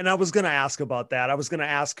 Okay. And I was going to ask about that. I was going to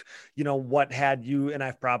ask, what had you, and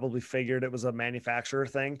I've probably figured it was a manufacturer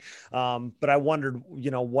thing. But I wondered,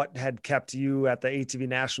 what had kept you at the ATV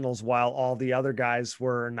Nationals while all the other guys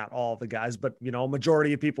were, not all the guys, but,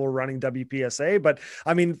 majority of people were running WPSA. But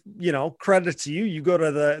I mean, credit to you. You go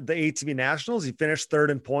to the ATV Nationals, you finished third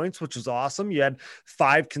in points, which was awesome. You had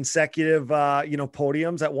 5 consecutive,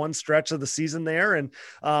 podiums at one stretch of the season there. And,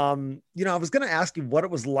 I was going to ask you what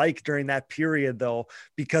it was like during that period though,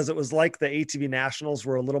 because it was like the ATV Nationals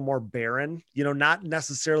were a little more barren, not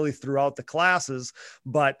necessarily throughout the classes,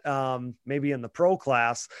 but maybe in the pro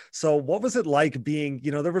class. So what was it like being,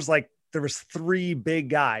 there was 3 big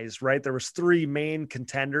guys, right? There was 3 main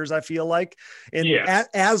contenders, I feel like. And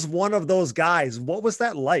as one of those guys, what was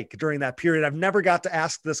that like during that period? I've never got to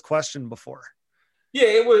ask this question before. Yeah,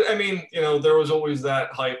 it was. I mean, there was always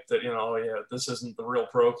that hype that, this isn't the real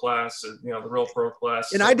pro class, the real pro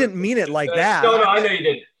class. And I didn't mean it like that. No, I know you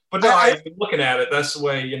didn't. But no, I've been looking at it. That's the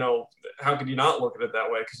way, how could you not look at it that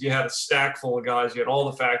way? Because you had a stack full of guys. You had all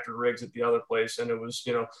the factory rigs at the other place. And it was,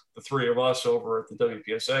 the 3 of us over at the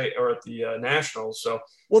WPSA or at the Nationals. So,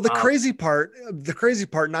 well, the crazy part,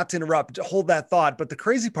 not to interrupt, hold that thought. But the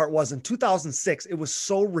crazy part was in 2006, it was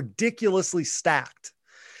so ridiculously stacked.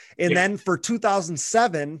 And then for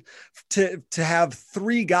 2007 to have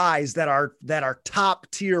 3 guys that are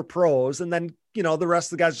top tier pros, and then, the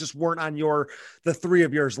rest of the guys just weren't on the 3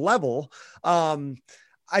 of yours level.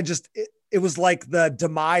 It was like the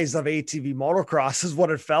demise of ATV motocross is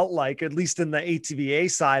what it felt like, at least in the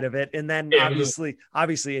ATVA side of it. And then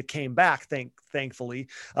obviously it came back, thankfully.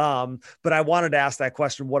 But I wanted to ask that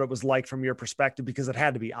question, what it was like from your perspective, because it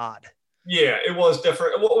had to be odd. Yeah, it was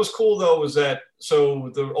different. What was cool though was that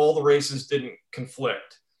all the races didn't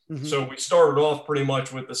conflict. Mm-hmm. So we started off pretty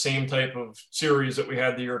much with the same type of series that we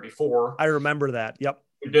had the year before. I remember that. Yep.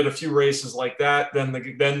 We did a few races like that. Then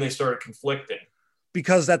they started conflicting.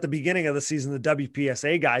 Because at the beginning of the season, the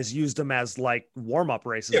WPSA guys used them as like warm-up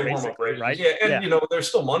races, right? Yeah, and there's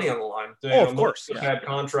still money on the line. Of course. Had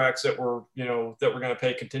contracts that were going to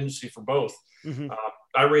pay contingency for both. Mm-hmm.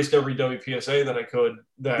 I raced every WPSA that I could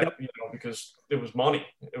because it was money.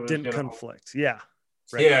 It was, didn't conflict. Yeah.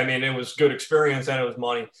 Right. Yeah. I mean, it was good experience and it was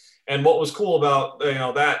money. And what was cool about,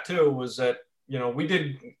 that too, was that,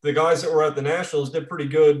 the guys that were at the Nationals did pretty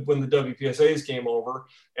good when the WPSAs came over,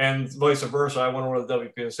 and vice versa. I went over to the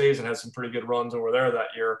WPSAs and had some pretty good runs over there that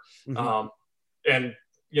year. Mm-hmm. And,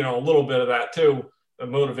 a little bit of that too, the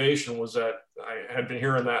motivation was that I had been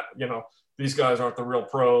hearing that, these guys aren't the real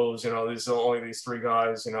pros. These are only these three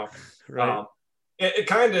guys. Right. It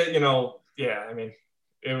kind of, yeah. I mean,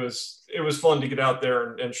 it was fun to get out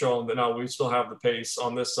there and show them that no, we still have the pace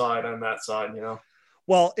on this side and that side.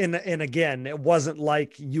 Well, and again, it wasn't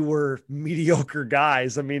like you were mediocre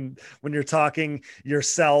guys. I mean, when you're talking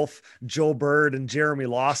yourself, Joe Bird, and Jeremy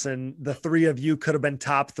Lawson, the three of you could have been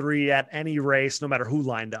top three at any race, no matter who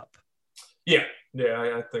lined up. Yeah,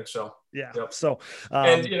 I think so. Yeah. Yep. So,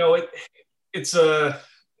 and it's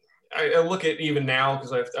I look at even now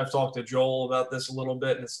because I've talked to Joel about this a little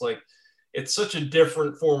bit, and it's like it's such a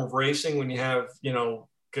different form of racing when you have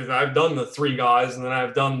because I've done the three guys and then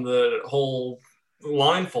I've done the whole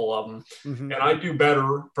line full of them, mm-hmm. and I do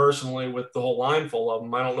better personally with the whole line full of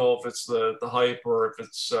them. I don't know if it's the hype or if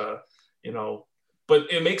it's but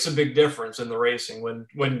it makes a big difference in the racing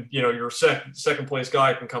when your second place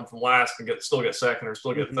guy can come from last and still get second or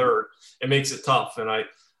still get mm-hmm. third. It makes it tough, and I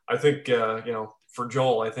think for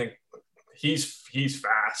Joel, I think he's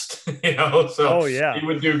fast, so oh yeah, he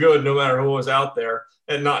would do good no matter who was out there.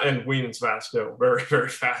 And Wienen's fast too, very, very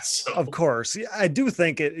fast. So. Of course. I do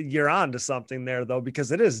think you're on to something there though,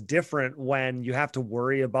 because it is different when you have to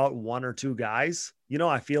worry about one or two guys.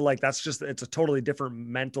 I feel like it's a totally different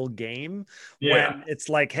mental game when it's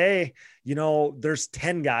like, hey, there's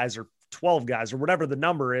 10 guys or 12 guys or whatever the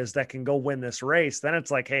number is that can go win this race. Then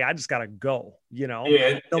it's like, hey, I just got to go, no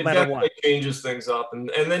matter what. It changes things up. And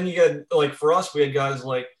then you get, like, for us, we had guys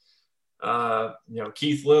like,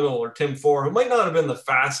 Keith Little or Tim Ford, who might not have been the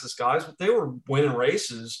fastest guys, but they were winning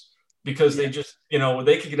races because they just,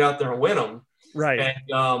 they could get out there and win them. Right. And,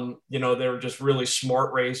 they were just really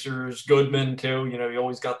smart racers. Goodman too, he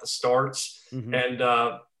always got the starts. Mm-hmm. And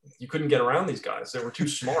you couldn't get around these guys. They were too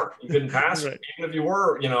smart. You couldn't pass right. Even if you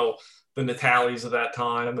were, the Natalies of that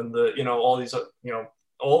time and the, all these,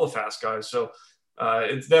 all the fast guys. So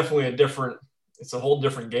it's definitely it's a whole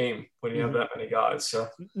different game when you have that many guys. So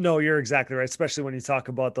no, you're exactly right. Especially when you talk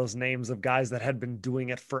about those names of guys that had been doing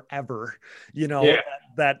it forever, they know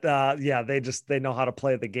how to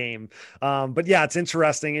play the game. But yeah, it's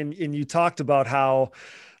interesting. And you talked about how,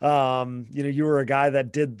 you were a guy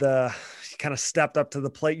that kind of stepped up to the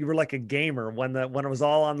plate. You were like a gamer when it was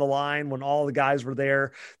all on the line, when all the guys were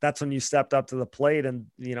there, that's when you stepped up to the plate. And,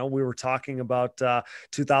 we were talking about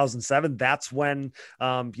 2007. That's when,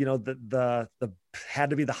 the had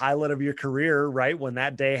to be the highlight of your career, right? When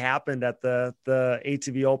that day happened at the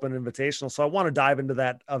ATV Open Invitational. So I want to dive into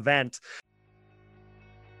that event.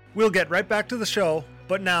 We'll get right back to the show,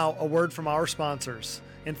 but now a word from our sponsors.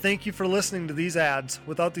 And thank you for listening to these ads.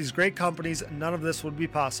 Without these great companies, none of this would be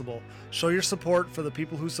possible. Show your support for the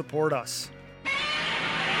people who support us.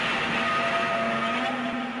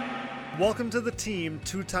 Welcome to the team,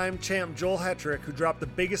 two-time champ Joel Hetrick, who dropped the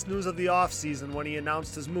biggest news of the offseason when he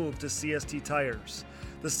announced his move to CST Tires.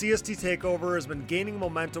 The CST takeover has been gaining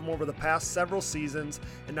momentum over the past several seasons,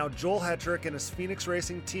 and now Joel Hetrick and his Phoenix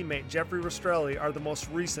Racing teammate Jeffrey Rastrelli are the most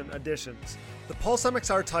recent additions. The Pulse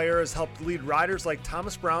MXR tire has helped lead riders like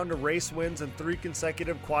Thomas Brown to race wins and 3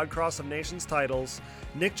 consecutive Quad Cross of Nations titles,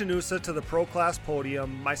 Nick Janusa to the Pro Class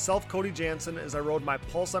podium, myself, Cody Jansen, as I rode my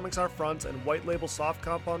Pulse MXR fronts and white label soft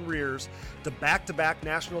compound rears to back-to-back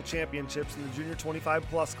national championships in the Junior 25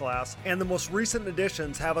 Plus class, and the most recent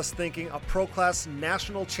additions have us thinking a Pro Class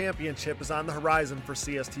national championship is on the horizon for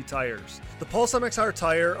CST tires. The Pulse MXR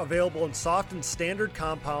tire, available in soft and standard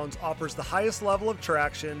compounds, offers the highest level of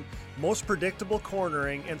traction, most predictable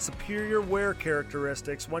cornering, and superior wear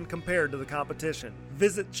characteristics when compared to the competition.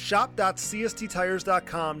 Visit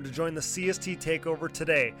shop.csttires.com to join the CST takeover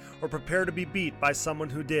today, or prepare to be beat by someone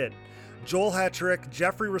who did. Joel Hetrick,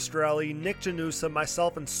 Jeffrey Rastrelli, Nick Janusa,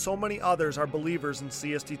 myself, and so many others are believers in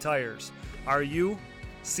CST tires. Are you?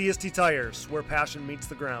 CST Tires, where passion meets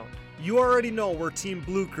the ground. You already know we're Team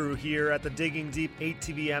Blue Crew here at the Digging Deep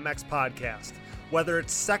ATV MX podcast. Whether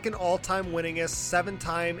it's second all-time winningest,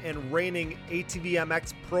 7-time and reigning ATV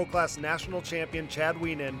MX Pro Class National Champion Chad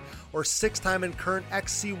Wienen, or 6-time and current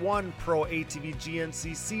XC1 Pro ATV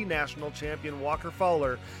GNCC National Champion Walker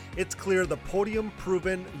Fowler, it's clear the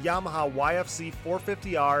podium-proven Yamaha YFC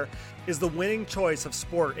 450R is the winning choice of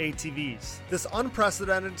sport ATVs. This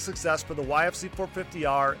unprecedented success for the YFC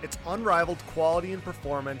 450R, its unrivaled quality and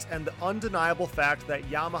performance, and the undeniable fact that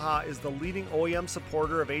Yamaha is the leading OEM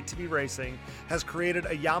supporter of ATV racing has created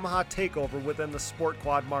a Yamaha takeover within the sport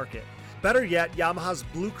quad market. Better yet, Yamaha's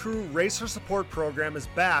Blue Crew Racer Support Program is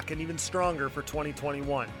back and even stronger for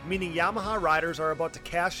 2021, meaning Yamaha riders are about to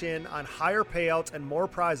cash in on higher payouts and more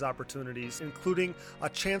prize opportunities, including a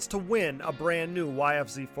chance to win a brand new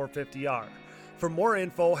YFZ 450R. For more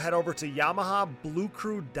info, head over to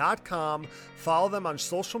YamahaBlueCrew.com, follow them on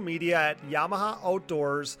social media at Yamaha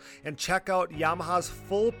Outdoors, and check out Yamaha's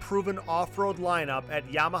full proven off-road lineup at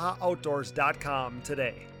YamahaOutdoors.com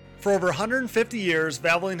today. For over 150 years,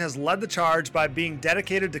 Valvoline has led the charge by being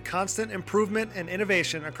dedicated to constant improvement and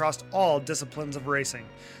innovation across all disciplines of racing.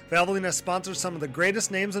 Valvoline has sponsored some of the greatest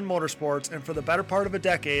names in motorsports, and for the better part of a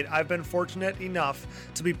decade, I've been fortunate enough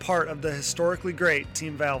to be part of the historically great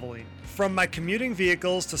Team Valvoline. From my commuting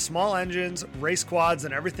vehicles to small engines, race quads,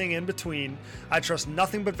 and everything in between, I trust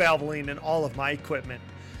nothing but Valvoline in all of my equipment.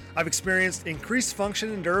 I've experienced increased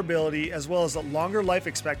function and durability as well as a longer life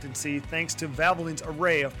expectancy thanks to Valvoline's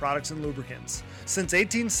array of products and lubricants. Since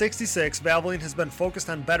 1866, Valvoline has been focused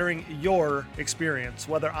on bettering your experience,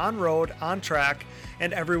 whether on road, on track,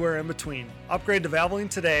 and everywhere in between. Upgrade to Valvoline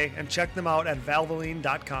today and check them out at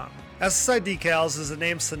valvoline.com. SSI Decals is a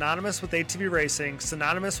name synonymous with ATV racing,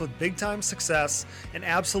 synonymous with big-time success, and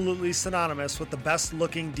absolutely synonymous with the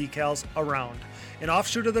best-looking decals around. An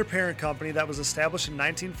offshoot of their parent company that was established in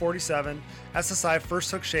 1947, SSI first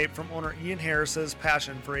took shape from owner Ian Harris's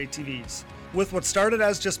passion for ATVs. With what started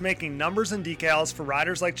as just making numbers and decals for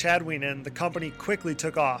riders like Chad Wienen, the company quickly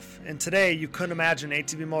took off, and today you couldn't imagine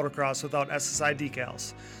ATV motocross without SSI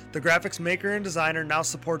decals. The graphics maker and designer now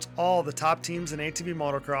supports all the top teams in ATV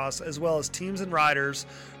motocross, as well as teams and riders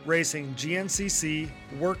racing GNCC,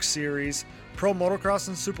 Work Series, Pro Motocross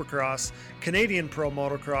and Supercross, Canadian Pro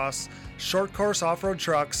Motocross, short course off-road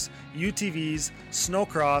trucks, UTVs,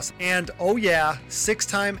 snowcross, and oh yeah,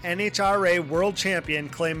 6-time NHRA World Champion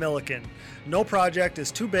Clay Millican. No project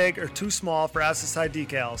is too big or too small for SSI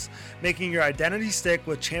decals, making your identity stick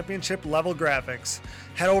with championship level graphics.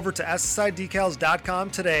 Head over to SSIDecals.com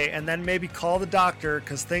today and then maybe call the doctor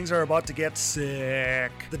because things are about to get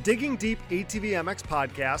sick. The Digging Deep ATV MX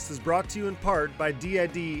podcast is brought to you in part by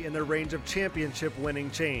DID and their range of championship winning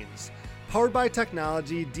chains. Powered by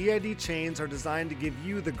technology, DID chains are designed to give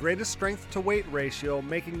you the greatest strength to weight ratio,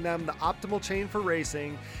 making them the optimal chain for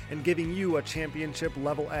racing and giving you a championship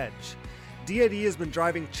level edge. DID has been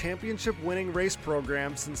driving championship-winning race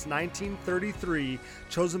programs since 1933,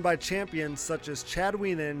 chosen by champions such as Chad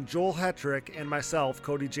Wienen, Joel Hetrick, and myself,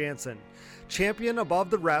 Cody Jansen. Champion above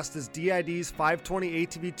the rest is DID's 520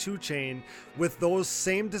 ATV2 chain, with those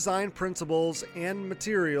same design principles and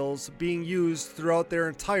materials being used throughout their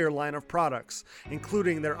entire line of products,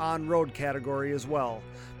 including their on-road category as well.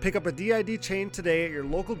 Pick up a DID chain today at your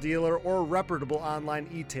local dealer or a reputable online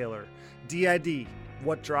e-tailer. DID.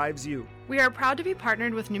 What drives you? We are proud to be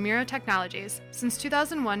partnered with Numira Technologies. Since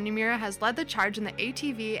 2001, Numira has led the charge in the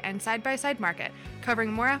ATV and side-by-side market,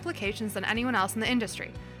 covering more applications than anyone else in the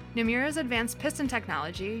industry. Numira's advanced piston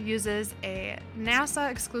technology uses a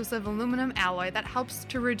NASA-exclusive aluminum alloy that helps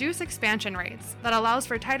to reduce expansion rates, that allows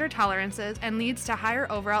for tighter tolerances, and leads to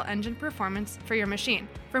higher overall engine performance for your machine.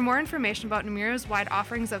 For more information about Numira's wide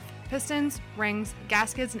offerings of pistons, rings,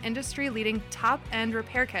 gaskets, and industry-leading top-end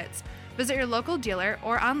repair kits, visit your local dealer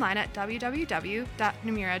or online at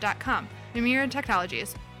www.numira.com. Numira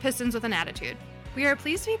Technologies, pistons with an attitude. We are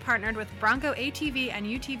pleased to be partnered with Bronco ATV and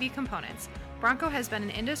UTV components. Bronco has been an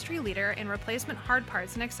industry leader in replacement hard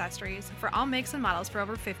parts and accessories for all makes and models for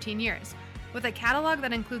over 15 years. With a catalog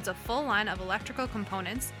that includes a full line of electrical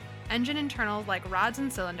components, engine internals like rods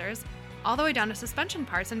and cylinders, all the way down to suspension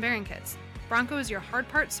parts and bearing kits. Bronco is your hard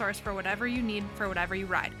part source for whatever you need for whatever you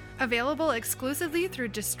ride. Available exclusively through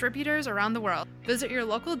distributors around the world. Visit your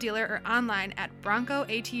local dealer or online at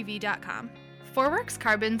broncoatv.com. Forworks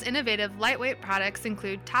Carbon's innovative lightweight products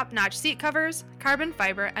include top-notch seat covers, carbon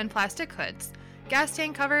fiber and plastic hoods, gas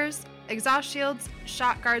tank covers, exhaust shields,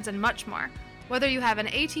 shock guards, and much more. Whether you have an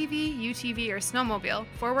ATV, UTV, or snowmobile,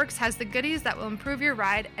 Forworks has the goodies that will improve your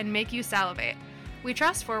ride and make you salivate. We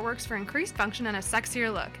trust Forworks for increased function and a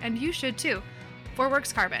sexier look, and you should too.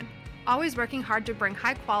 Forworks Carbon, always working hard to bring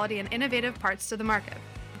high quality and innovative parts to the market.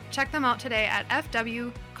 Check them out today at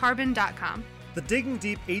fwcarbon.com. The Digging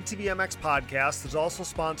Deep ATV MX podcast is also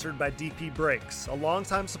sponsored by DP Brakes, a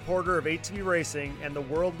longtime supporter of ATV racing and the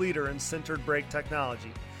world leader in sintered brake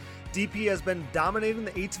technology. DP has been dominating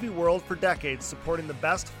the ATV world for decades, supporting the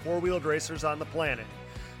best four-wheeled racers on the planet.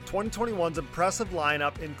 2021's impressive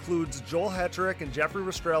lineup includes Joel Hetrick and Jeffrey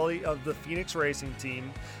Rastrelli of the Phoenix Racing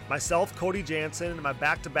Team, myself, Cody Jansen, and my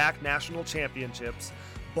back-to-back national championships,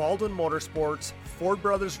 Baldwin Motorsports, Ford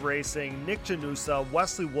Brothers Racing, Nick Janusa,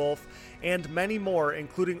 Wesley Wolf, and many more,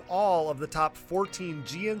 including all of the top 14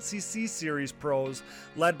 GNCC Series pros,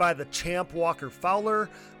 led by the champ Walker Fowler,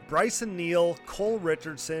 Bryson Neal, Cole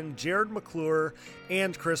Richardson, Jared McClure,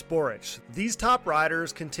 and Chris Borich. These top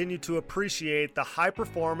riders continue to appreciate the high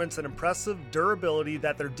performance and impressive durability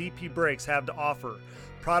that their DP brakes have to offer,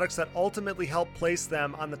 products that ultimately help place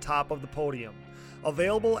them on the top of the podium.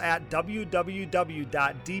 Available at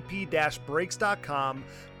www.dp-brakes.com,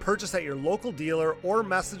 purchase at your local dealer, or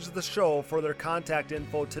message the show for their contact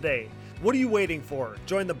info today. What are you waiting for?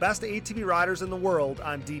 Join the best ATV riders in the world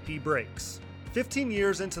on DP Brakes. 15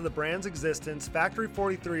 years into the brand's existence, Factory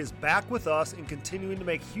 43 is back with us and continuing to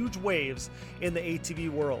make huge waves in the ATV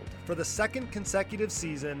world. For the second consecutive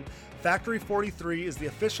season, Factory 43 is the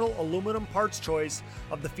official aluminum parts choice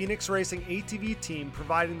of the Phoenix Racing ATV team,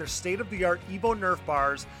 providing their state-of-the-art Evo Nerf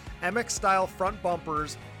bars, MX-style front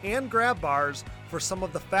bumpers, and grab bars for some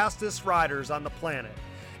of the fastest riders on the planet.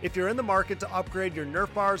 If you're in the market to upgrade your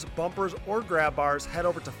Nerf bars, bumpers, or grab bars, head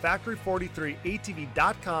over to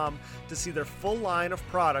factory43atv.com to see their full line of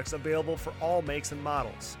products available for all makes and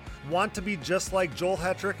models. Want to be just like Joel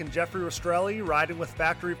Hetrick and Jeffrey Rastrelli riding with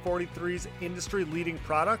Factory 43's industry-leading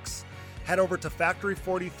products? Head over to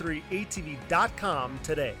factory43atv.com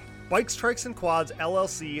today. Bikes, Trikes, and Quads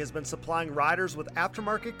LLC has been supplying riders with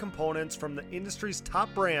aftermarket components from the industry's top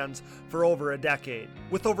brands for over a decade.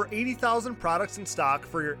 With over 80,000 products in stock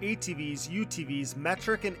for your ATVs, UTVs,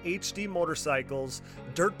 metric and HD motorcycles,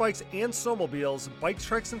 dirt bikes, and snowmobiles, Bikes,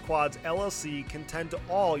 Trikes, and Quads LLC can tend to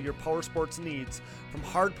all your power sports needs, from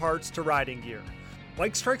hard parts to riding gear.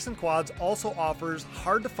 Bikes, Trikes, and Quads also offers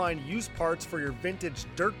hard-to-find used parts for your vintage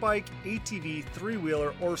dirt bike, ATV,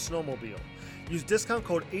 three-wheeler, or snowmobile. Use discount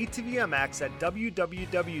code ATVMX at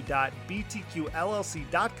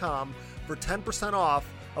www.btqllc.com for 10% off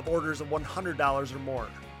of orders of $100 or more.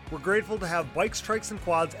 We're grateful to have Bikes, Trikes, and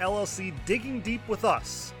Quads LLC digging deep with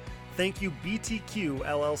us. Thank you, BTQ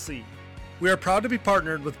LLC. We are proud to be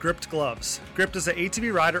partnered with Gript Gloves. Gript is an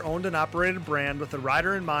ATV rider-owned and operated brand with the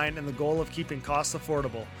rider in mind and the goal of keeping costs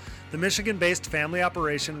affordable. The Michigan-based family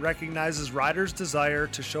operation recognizes riders' desire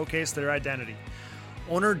to showcase their identity.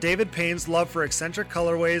 Owner David Payne's love for eccentric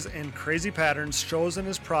colorways and crazy patterns shows in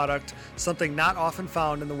his product, something not often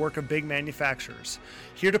found in the work of big manufacturers.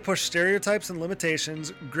 Here to push stereotypes and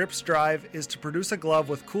limitations, Gript's drive is to produce a glove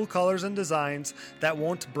with cool colors and designs that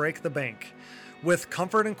won't break the bank. With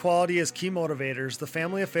comfort and quality as key motivators, the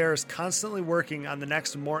family affair is constantly working on the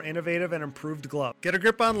next more innovative and improved glove. Get a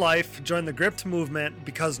grip on life, join the Gript movement,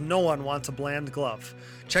 because no one wants a bland glove.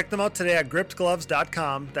 Check them out today at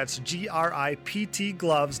griptgloves.com, that's GRIPT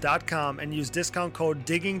gloves.com, and use discount code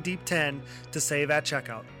DIGGINGDEEP10 to save at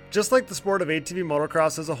checkout. Just like the sport of ATV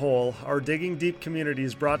motocross as a whole, our Digging Deep community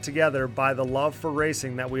is brought together by the love for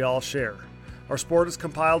racing that we all share. Our sport is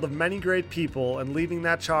compiled of many great people, and leading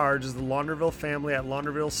that charge is the Launderville family at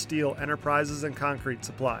Launderville Steel Enterprises and Concrete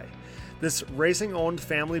Supply. This racing-owned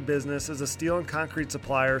family business is a steel and concrete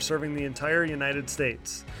supplier serving the entire United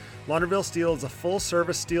States. Launderville Steel is a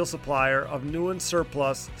full-service steel supplier of new and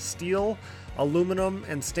surplus steel, aluminum,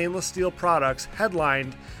 and stainless steel products,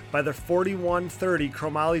 headlined by their 4130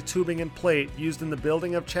 chromoly tubing and plate used in the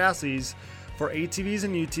building of chassis for ATVs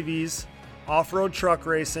and UTVs, off-road truck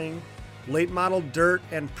racing, late model dirt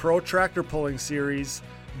and pro tractor pulling series,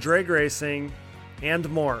 drag racing, and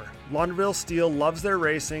more. Launderville Steel loves their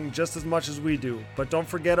racing just as much as we do, but don't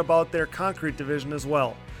forget about their concrete division as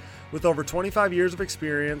well. With over 25 years of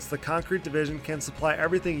experience, the concrete division can supply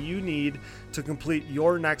everything you need to complete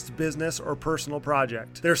your next business or personal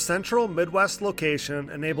project. Their central Midwest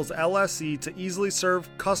location enables LSE to easily serve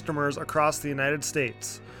customers across the United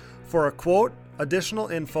States. For a quote, additional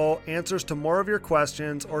info, answers to more of your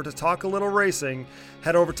questions, or to talk a little racing,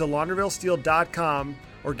 head over to laundervillesteel.com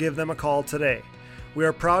or give them a call today. We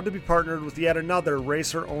are proud to be partnered with yet another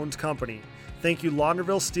racer-owned company. Thank you,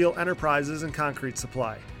 Launderville Steel Enterprises and Concrete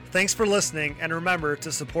Supply. Thanks for listening, and remember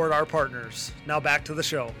to support our partners. Now back to the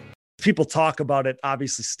show. People talk about it,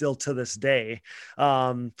 obviously, still to this day.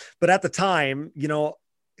 But at the time,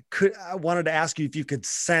 I wanted to ask you if you could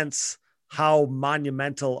sense how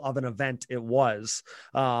monumental of an event it was.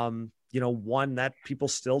 One that people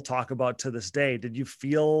still talk about to this day. Did you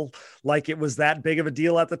feel like it was that big of a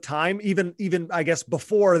deal at the time? Even I guess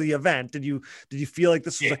before the event, did you feel like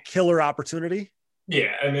this was a killer opportunity?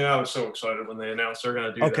 Yeah. I mean, I was so excited when they announced they're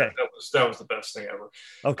going to do that. That was the best thing ever.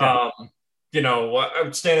 Okay.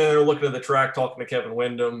 I'm standing there looking at the track, talking to Kevin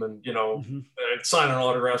Windham and, signing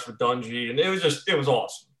autographs with Dungy, and it was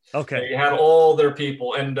awesome. Okay. You had all their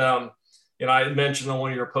people. And, I mentioned on one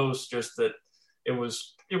of your posts just that it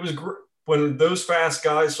was when those fast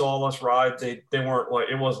guys saw us ride, they weren't like,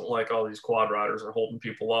 it wasn't like all these quad riders are holding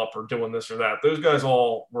people up or doing this or that. Those guys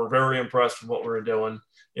all were very impressed with what we were doing.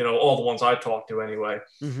 You know, all the ones I talked to anyway.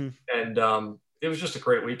 Mm-hmm. And it was just a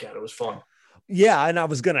great weekend. It was fun. Yeah. And I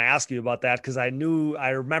was going to ask you about that because I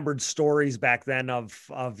remembered stories back then of,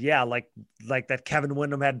 yeah, like that Kevin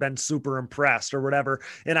Windham had been super impressed or whatever.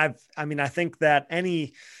 And I think that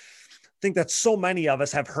so many of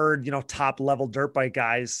us have heard, you know, top level dirt bike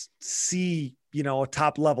guys see, you know,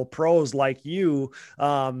 top level pros like you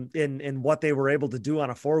in what they were able to do on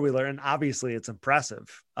a four-wheeler. And obviously it's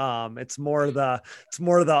impressive. It's more the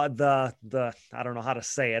I don't know how to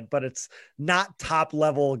say it, but it's not top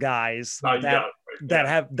level guys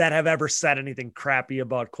that have ever said anything crappy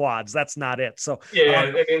about quads. That's not it. So yeah,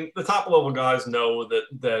 I mean, the top level guys know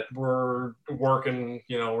that we're working,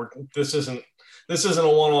 you know, this isn't a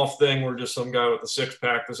one-off thing. We're just some guy with a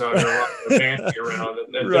six-pack that's out here riding a fancy around.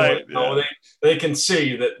 And right. They can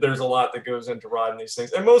see that there's a lot that goes into riding these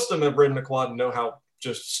things. And most of them have ridden a quad and know how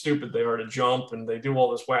just stupid they are to jump, and they do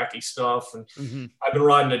all this wacky stuff. And mm-hmm. I've been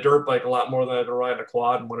riding a dirt bike a lot more than I've been riding a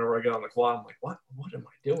quad. And whenever I get on the quad, I'm like, what am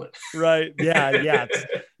I doing? Right. Yeah.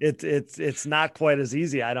 It's not quite as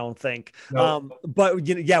easy, I don't think. No. But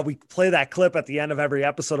you know, yeah, we play that clip at the end of every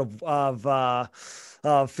episode of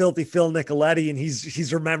Filthy Phil Nicoletti, and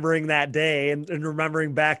he's remembering that day and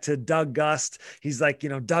remembering back to Doug Gust. He's like, you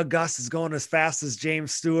know, Doug Gust is going as fast as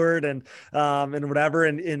James Stewart and whatever.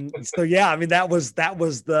 And so, yeah, I mean, that was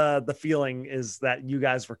the feeling, is that you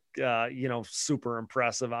guys were, you know, super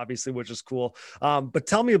impressive, obviously, which is cool. But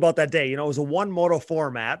tell me about that day. You know, it was a one moto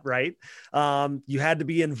format, right? You had to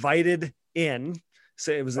be invited in.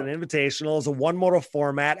 So it was an invitational. It was a one moto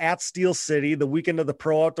format at Steel City, the weekend of the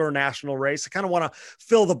Pro Outdoor National Race. I kind of want to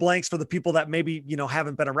fill the blanks for the people that maybe, you know,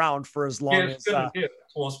 haven't been around for as long as.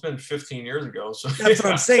 Well, it's been 15 years ago. So that's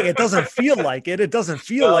what I'm saying. It doesn't feel like it. It doesn't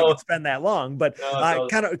feel like it's been that long. But I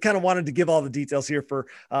kind of wanted to give all the details here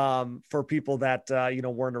for people that you know,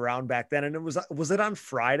 weren't around back then. And was it on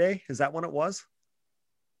Friday? Is that when it was?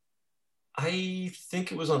 I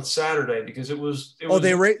think it was on Saturday because it was.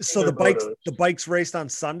 So the bikes raced on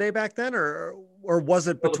Sunday back then, or was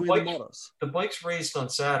it between the motos? The bikes raced on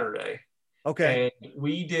Saturday. Okay. And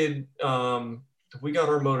we did. We got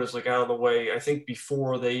our motos like out of the way, I think,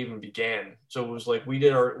 before they even began. So it was like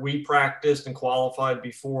we practiced and qualified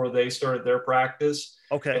before they started their practice.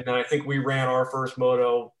 Okay. And then I think we ran our first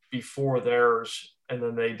moto before theirs, and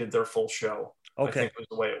then they did their full show. Okay. I think was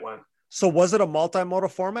the way it went. So was it a multi-moto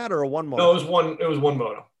format or a one moto? No, it was one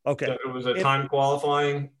moto. Okay. So it was a time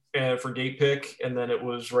qualifying and for gate pick, and then it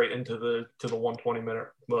was right into the 120-minute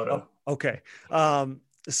moto. Oh, okay.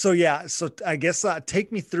 So yeah, so I guess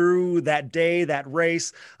take me through that day, that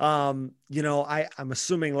race. You know, I'm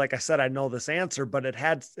assuming, like I said, I know this answer, but it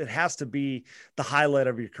has to be the highlight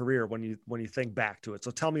of your career when you think back to it.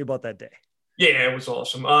 So tell me about that day. Yeah, it was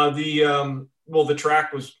awesome. The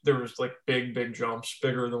track there was like big jumps,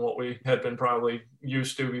 bigger than what we had been probably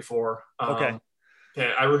used to before. Okay.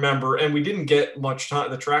 Yeah, I remember, and we didn't get much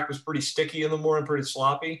time. The track was pretty sticky in the morning, pretty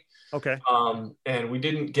sloppy. Okay. And we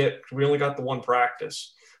only got the one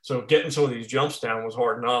practice. So getting some of these jumps down was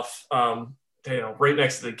hard enough. You know, right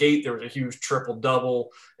next to the gate, there was a huge triple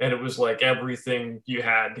double, and it was like everything you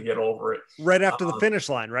had to get over it. Right after the finish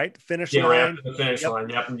line, right? Finish line. Right after the finish line.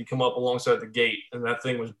 Yep. And you come up alongside the gate, and that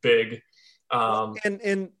thing was big.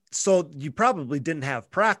 And so you probably didn't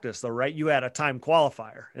have practice though, right? You had a time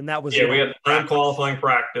qualifier, and that was we had a time qualifying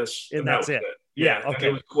practice, and that's it. Yeah. Okay.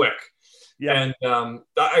 It was quick. Yeah. And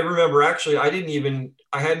I remember actually I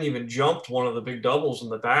hadn't even jumped one of the big doubles in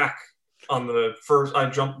the back on the first. I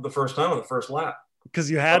jumped the first time on the first lap.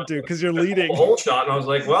 Because you had to, because you're leading. The whole shot, and I was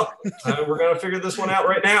like, well, we're going to figure this one out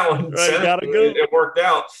right now. And it worked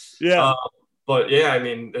out. Yeah. But yeah, I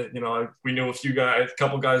mean, you know, we knew a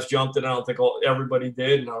couple guys jumped it. I don't think everybody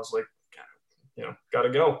did. And I was like, you know, got to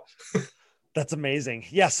go. That's amazing.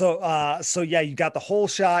 Yeah. So yeah, you got the whole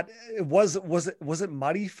shot. Was it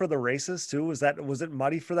muddy for the races too? Was it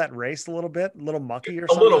muddy for that race a little bit, a little mucky or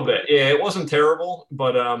something? A little bit. Yeah. It wasn't terrible,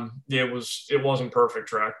 but it wasn't perfect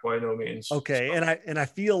track by no means. Okay. So. And I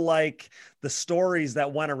feel like the stories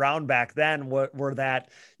that went around back then were that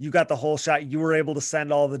you got the whole shot. You were able to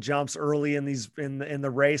send all the jumps early in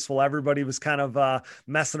the race while everybody was kind of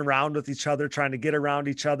messing around with each other, trying to get around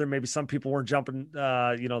each other. Maybe some people weren't jumping,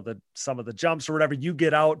 you know, some of the jumps or whatever, you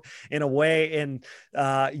get out in a way and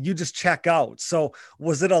you just check out. So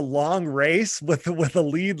was it a long race with a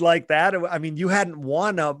lead like that? I mean, you hadn't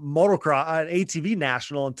won a motocross, an ATV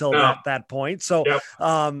national until that point. So, yep.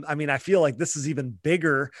 I mean, I feel like this is even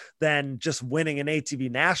bigger than just winning an ATV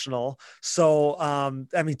national. So,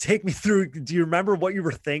 I mean, take me through, do you remember what you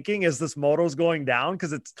were thinking as this moto's going down?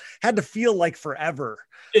 Cause it's had to feel like forever.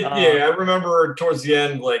 Yeah, I remember towards the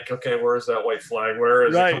end, like, okay, where is that white flag? Where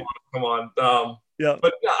is it? Come on. Yeah.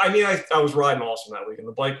 But I mean, I was riding awesome that weekend.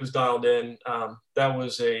 The bike was dialed in. That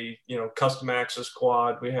was a, custom access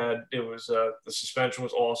quad. The suspension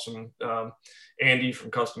was awesome. Andy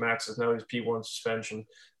from Custom Access, now he's P1 suspension.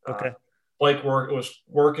 Okay. Bike was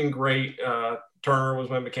working great. Turner was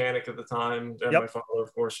my mechanic at the time. And my father,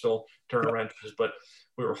 of course, still Turner wrenches, but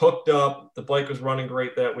we were hooked up. The bike was running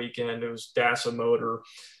great that weekend. It was DASA motor,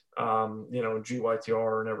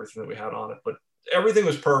 GYTR and everything that we had on it, but everything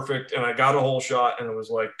was perfect. And I got a whole shot and it was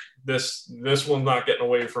like, this one's not getting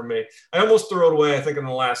away from me. I almost threw it away. I think in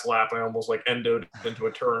the last lap, I almost like endoed into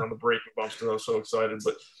a turn on the braking bumps because I was so excited,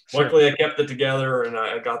 but luckily I kept it together and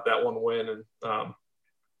I got that one win. And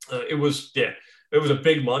it was a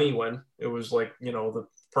big money win. It was like, the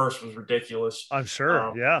purse was ridiculous. I'm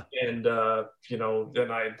sure. Yeah. And,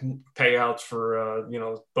 then I had payouts for,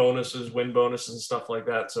 bonuses, win bonuses and stuff like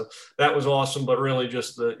that. So that was awesome. But really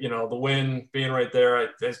just the win, being right there. I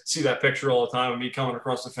see that picture all the time of me coming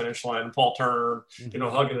across the finish line and Paul Turner,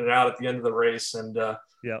 hugging it out at the end of the race. And it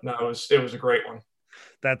was a great one.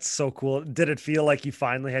 That's so cool. Did it feel like you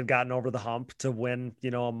finally had gotten over the hump to win,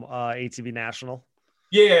 ATV national?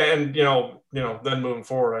 Yeah, and then moving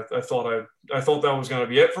forward, I thought that was going to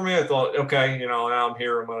be it for me. I thought, okay, now I'm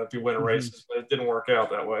here, I'm going to be winning races, but it didn't work out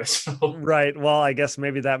that way. So right. Well, I guess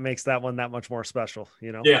maybe that makes that one that much more special.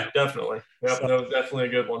 Yeah, definitely. Yeah, that was definitely a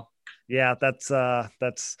good one. Yeah, that's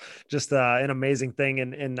just an amazing thing.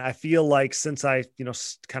 And I feel like since I,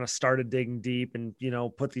 kind of started digging deep and,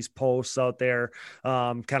 put these posts out there,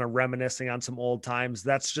 kind of reminiscing on some old times,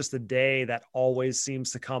 that's just a day that always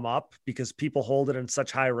seems to come up because people hold it in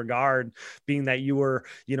such high regard, being that you were,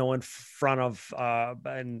 in front of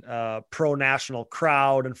a pro national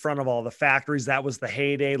crowd, in front of all the factories. That was the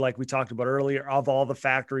heyday, like we talked about earlier, of all the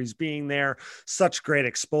factories being there, such great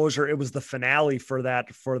exposure. It was the finale for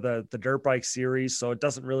the dirt bike series. So it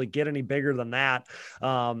doesn't really get any bigger than that.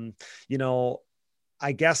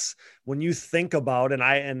 I guess when you think about,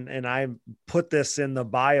 and I put this in the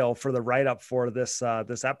bio for the write-up for this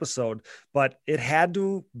episode, but it had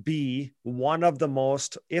to be one of the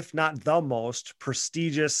most, if not the most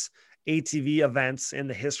prestigious ATV events in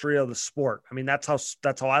the history of the sport. I mean, that's how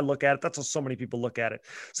I look at it. That's how so many people look at it.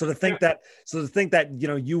 So to think that,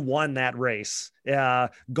 you won that race,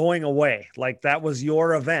 going away, like that was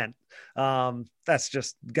your event. That's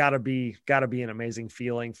just gotta be an amazing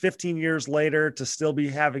feeling. 15 years later to still be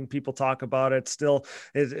having people talk about it. Still,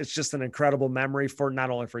 it's just an incredible memory for not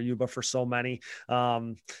only for you, but for so many.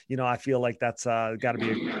 I feel like that's gotta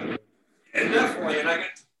be. Definitely. And I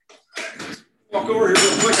walk over here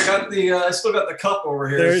real quick. I still got the cup over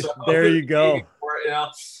here. There you go.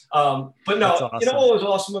 But no, awesome. What was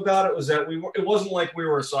awesome about it was that it wasn't like we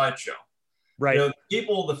were a sideshow. Right.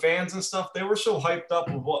 People, the fans and stuff, they were so hyped up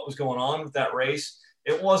with what was going on with that race.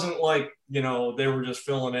 It wasn't like, they were just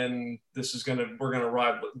filling in, we're going to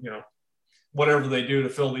ride, whatever they do to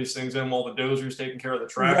fill these things in while the dozer's taking care of the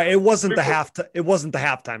track. Right. It wasn't the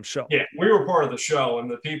halftime show. Yeah. We were part of the show, and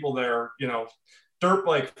the people there, dirt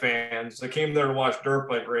bike fans that came there to watch dirt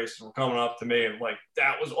bike races were coming up to me and like,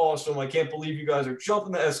 that was awesome. I can't believe you guys are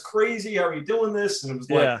jumping. That's crazy. How are you doing this? And it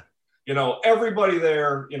was like, everybody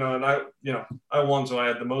there, and I won, so I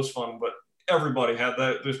had the most fun, but everybody had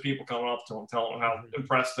that. There's people coming up to them, telling them how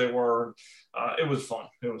impressed they were. It was fun.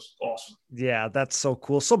 It was awesome. Yeah, that's so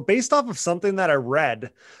cool. So based off of something that I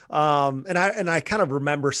read, and I kind of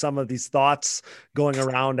remember some of these thoughts going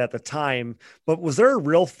around at the time, but was there a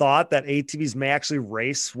real thought that ATVs may actually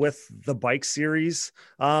race with the bike series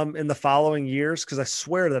in the following years? Because I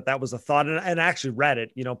swear that was a thought, and I actually read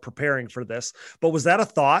it, preparing for this. But was that a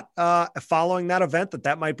thought following that event,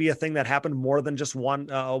 that might be a thing that happened more than just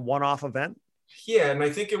one-off event? Yeah, and I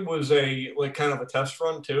think it was kind of a test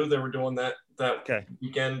run too. They were doing that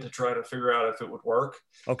weekend to try to figure out if it would work.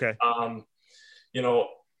 Okay. I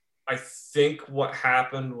think what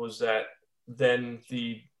happened was that then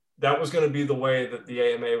that was going to be the way that the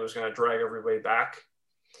AMA was going to drag everybody back.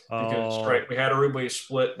 Because we had everybody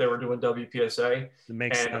split. They were doing WPSA. It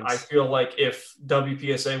makes sense. I feel like if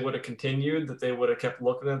WPSA would have continued, that they would have kept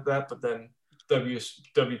looking at that, but then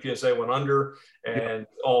WPSA went under, and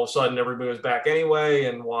all of a sudden everybody was back anyway.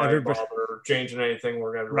 And why bother changing anything?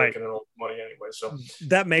 We're going to be raking in all the money anyway. So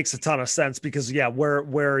that makes a ton of sense because where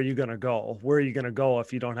are you going to go? Where are you going to go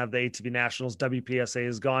if you don't have the ATV Nationals? WPSA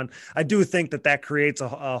is gone. I do think that creates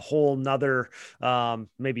a whole nother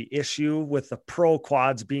maybe issue with the pro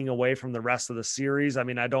quads being away from the rest of the series. I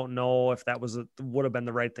mean, I don't know if that would have been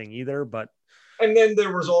the right thing either, but. And then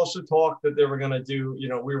there was also talk that they were going to do,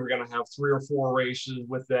 we were going to have 3 or 4 races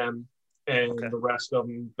with them and the rest of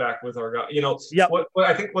them back with our guys. What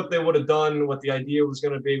I think what they would have done, what the idea was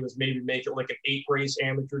going to be was maybe make it like an 8-race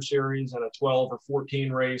amateur series and a 12 or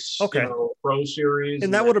 14 race pro series.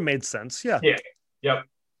 And that would have made sense. Yeah. Yeah. Yep.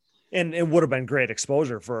 And it would have been great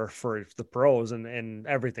exposure for the pros and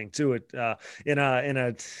everything too. It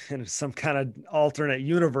in some kind of alternate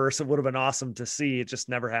universe, it would have been awesome to see. It just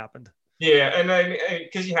never happened. Yeah, and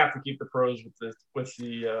because you have to keep the pros with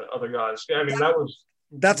the other guys. I mean,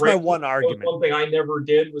 that's my one argument. One thing I never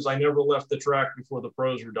did was I never left the track before the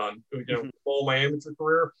pros were done. All my amateur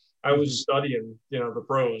career, I was studying, the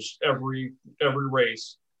pros every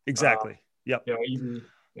race. Exactly. Yep. Even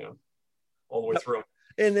all the way through.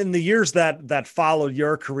 And in the years that followed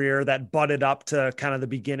your career, that butted up to kind of the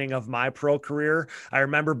beginning of my pro career, I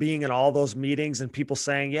remember being in all those meetings and people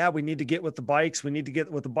saying, yeah, we need to get with the bikes. We need to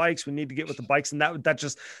get with the bikes. We need to get with the bikes. And that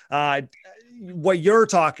just, what you're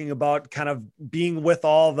talking about, kind of being with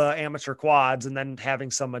all the amateur quads and then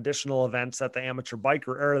having some additional events at the amateur bike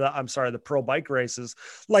the pro bike races,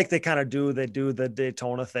 like they kind of do. They do the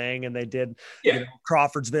Daytona thing and they did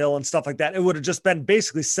Crawfordsville and stuff like that. It would have just been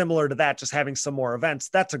basically similar to that, just having some more events.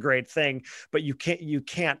 That's a great thing, but you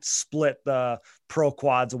can't split the pro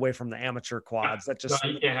quads away from the amateur quads. That just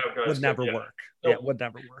would never work. Nope. Yeah, it would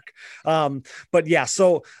never work. But yeah,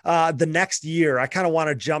 so the next year, I kind of want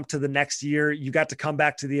to jump to the next year. You got to come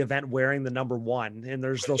back to the event wearing the number 1, and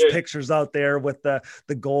there's those pictures out there with the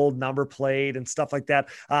gold number plate and stuff like that.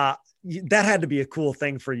 That had to be a cool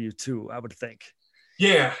thing for you too, I would think.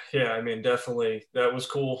 Yeah. I mean, definitely, that was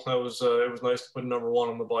cool. That was it was nice to put number 1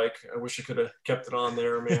 on the bike. I wish I could have kept it on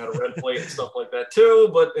there. I mean, I had a red plate and stuff like that too.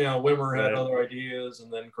 But Wimmer had other ideas,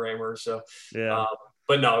 and then Kramer. So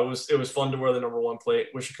but no, it was fun to wear the number 1 plate.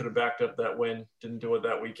 Wish I could have backed up that win. Didn't do it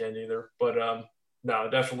that weekend either. But no,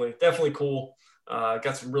 definitely cool.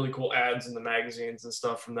 Got some really cool ads in the magazines and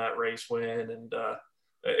stuff from that race win, and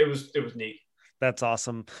it was neat. That's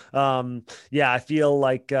awesome. I feel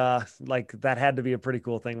like that had to be a pretty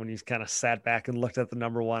cool thing when you kind of sat back and looked at the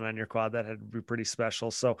number 1 on your quad. That had to be pretty special.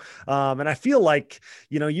 So, and I feel like,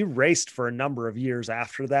 you raced for a number of years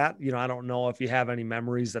after that. I don't know if you have any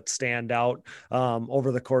memories that stand out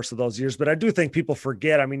over the course of those years, but I do think people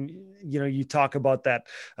forget. I mean, you talk about that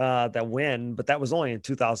win, but that was only in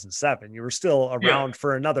 2007. You were still around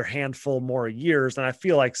for another handful more years. And I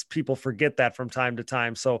feel like people forget that from time to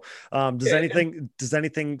time. So, does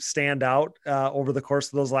anything stand out over the course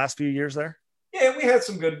of those last few years there? Yeah, we had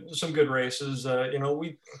some good races.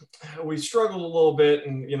 We struggled a little bit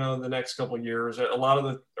in the next couple of years. A lot of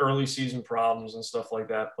the early season problems and stuff like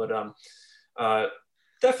that. But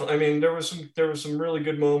definitely, I mean, there was some really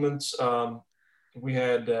good moments. We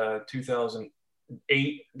had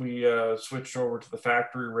 2008. We switched over to the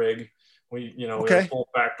factory rig. We had a full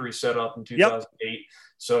factory set up in 2008.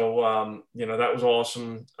 So, that was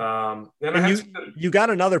awesome. And you got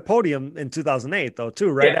another podium in 2008 though, too,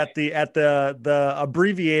 right? Yeah. At the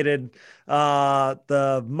abbreviated,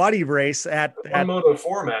 the muddy race at moto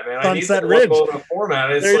format, man. Sunset Ridge moto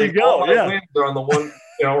format. It's there you go. All my wins are on the one,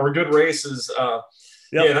 or good races.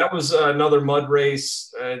 Yeah, that was another mud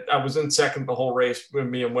race. I was in second the whole race with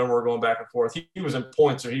me and when we were going back and forth. He was in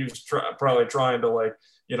points, so he was probably trying to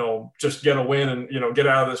just get a win and, get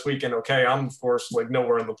out of this weekend. Okay. I'm of course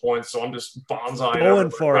nowhere in the points. So I'm just bonsai going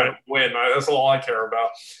for it. Win. That's all I care about.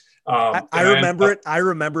 I remember it. I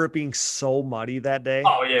remember it being so muddy that day.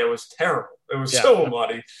 Oh yeah. It was terrible. It was so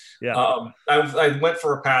muddy. Yeah. I went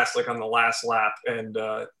for a pass on the last lap and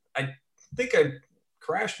I think I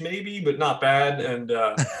crashed maybe, but not bad. And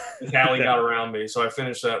Callie got around me. So I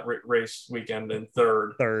finished that race weekend in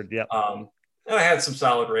third. Yeah. And I had some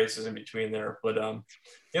solid races in between there, but and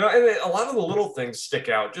a lot of the little things stick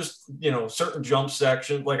out. Just certain jump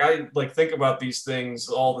sections. I think about these things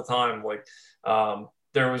all the time.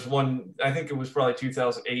 There was one. I think it was probably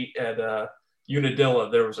 2008 at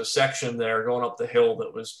Unadilla. There was a section there going up the hill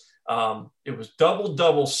that was it was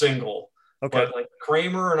double single. Okay. But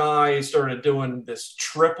Kramer and I started doing this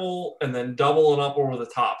triple and then doubling up over the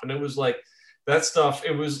top, and it was that stuff.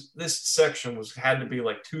 This section had to be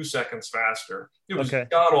 2 seconds faster. It was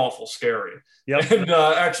god awful scary. Yep. And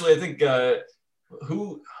actually, I think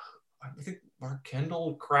Mark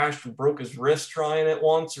Kendall crashed and broke his wrist trying it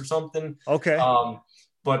once or something. Okay.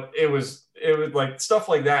 But it was like stuff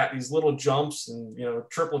like that, these little jumps and,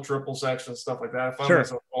 triple sections, stuff like that. I found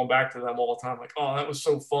myself going back to them all the time. Like, oh, that was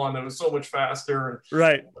so fun. It was so much faster and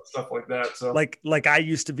right. Stuff like that. So like I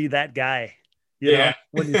used to be that guy, you know,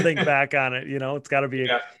 when you think back on it, it's gotta be,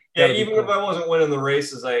 even if I wasn't winning the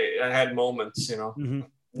races, I had moments, Mm-hmm.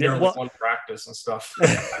 nearly won practice and stuff.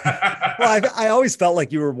 Well, I always felt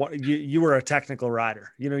like you were a technical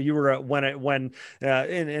rider. You were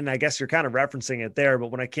and I guess you're kind of referencing it there. But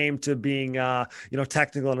when I came to being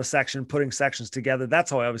technical in a section, putting sections together, that's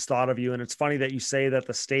how I always thought of you. And it's funny that you say that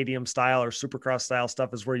the stadium style or supercross style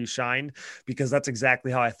stuff is where you shine, because that's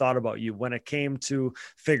exactly how I thought about you when it came to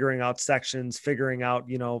figuring out sections, figuring out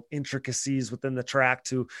intricacies within the track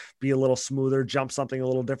to be a little smoother, jump something a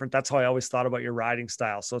little different. That's how I always thought about your riding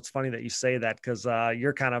style. So it's funny that you say that, because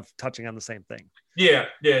you're kind of touching on the same thing. Yeah,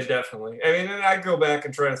 definitely. I mean, and I go back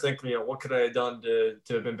and try to think, what could I have done to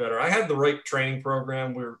have been better? I had the right training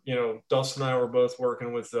program. Dustin and I were both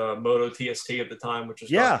working with Moto TST at the time, which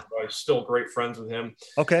is I was still great friends with him.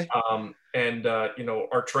 Okay.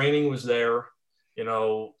 Our training was there.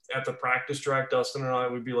 At the practice track, Dustin and I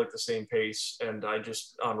would be like the same pace, and I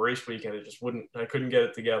just on race weekend, I couldn't get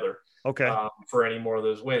it together. Okay. For any more of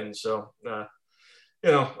those wins. So.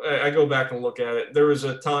 I go back and look at it. There was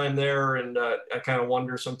a time there, and I kind of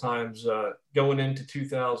wonder sometimes going into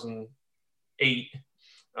 2008,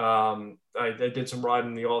 I did some riding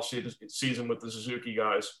in the off season with the Suzuki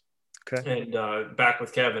guys, and back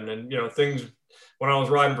with Kevin, and things when I was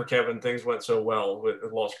riding for Kevin, things went so well with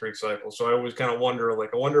Lost Creek Cycle. So I always kind of wonder, I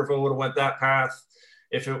wonder if I would have went that path,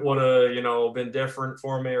 if it would have been different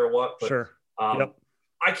for me or what. But, sure.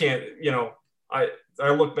 I can't. I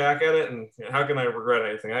look back at it, and how can I regret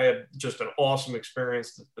anything? I had just an awesome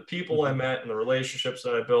experience. The people I met and the relationships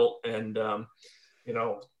that I built, and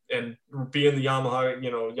and being the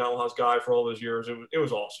Yamaha's guy for all those years, it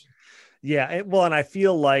was awesome. Yeah. And I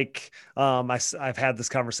feel like I've had this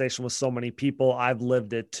conversation with so many people. I've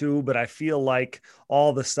lived it too, but I feel like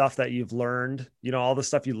all the stuff that you've learned, all the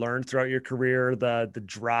stuff you learned throughout your career, the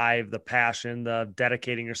drive, the passion, the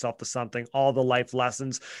dedicating yourself to something, all the life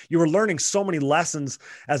lessons, you were learning so many lessons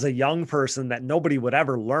as a young person that nobody would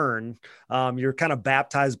ever learn. You're kind of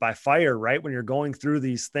baptized by fire, right? When you're going through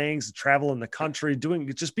these things, traveling the country,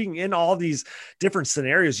 just being in all these different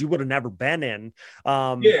scenarios you would have never been in.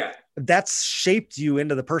 That's shaped you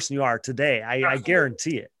into the person you are today. I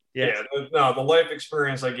guarantee it. Yeah. No, the life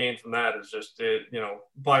experience I gained from that is just,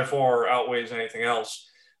 by far outweighs anything else.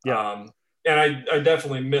 Yeah. And I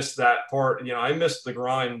definitely missed that part. I missed the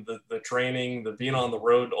grind, the training, the being on the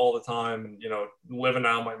road all the time, and, living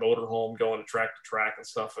out my motorhome, going to track and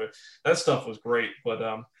stuff. That stuff was great. But,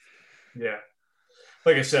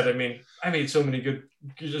 like I said, I made so many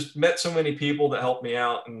just met so many people that helped me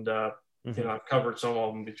out. And, I've covered some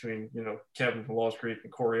of them between, Kevin from Lost Creek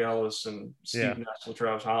and Corey Ellis and Steve Nessel,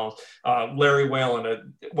 Travis Hollins, Larry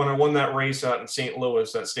Whalen. When I won that race out in St.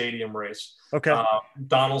 Louis, that stadium race,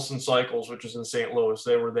 Donaldson Cycles, which is in St. Louis,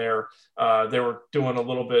 they were there. They were doing a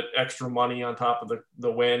little bit extra money on top of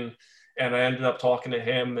the win. And I ended up talking to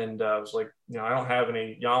him, and I was like, I don't have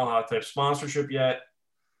any Yamaha type sponsorship yet.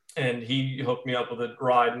 And he hooked me up with a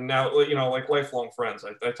ride. And now, like lifelong friends,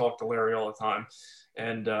 I talk to Larry all the time.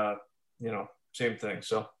 And, same thing.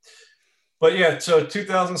 So, but yeah, so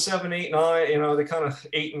 2007, 8, 9, they kind of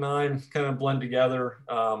 8 and 9 kind of blend together.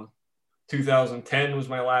 2010 was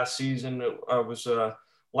my last season. It was a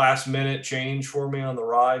last minute change for me on the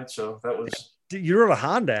ride. So that was, you rode a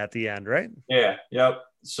Honda at the end, right? Yeah. Yep.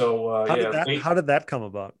 So, how did that come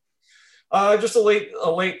about? Just a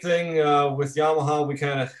late thing with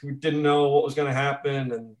Yamaha. We didn't know what was going to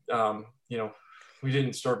happen. And, we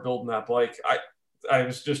didn't start building that bike. I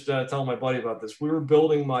was just telling my buddy about this. We were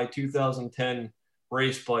building my 2010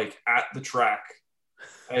 race bike at the track.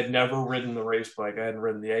 I had never ridden the race bike. I hadn't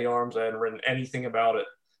ridden the A-arms. I hadn't ridden anything about it.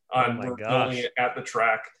 We're building it at the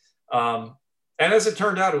track. And as it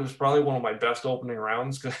turned out, it was probably one of my best opening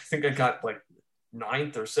rounds, because I think I got like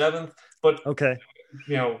 9th or 7th. But,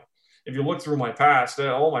 if you look through my past,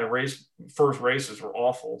 all my first races were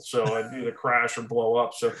awful. So I'd either crash or blow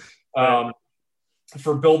up. So,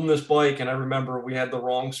 for building this bike, and I remember we had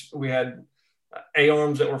A-arms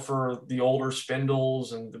that were for the older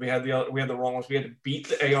spindles, and we had the wrong ones. We had to beat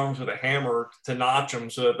the A-arms with a hammer to notch them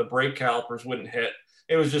so that the brake calipers wouldn't hit.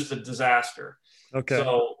 It was just a disaster. Okay.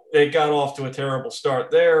 So it got off to a terrible start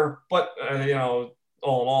there, but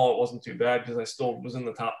all in all, it wasn't too bad, because I still was in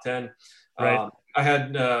the top 10. Right. I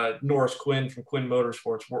had Norris Quinn from Quinn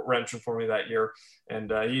Motorsports wrenching for me that year, and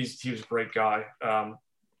he was a great guy.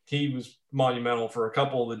 he was monumental for a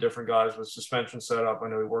couple of the different guys with suspension setup. I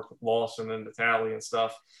know he worked with Lawson and Natali and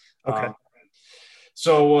stuff. Okay.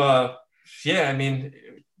 Yeah, I mean,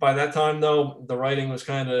 by that time though, the writing was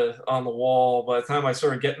kind of on the wall. By the time I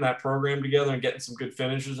started getting that program together and getting some good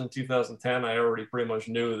finishes in 2010, I already pretty much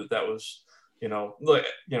knew that was, the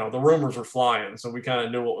rumors were flying. So we kind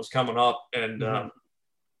of knew what was coming up. And I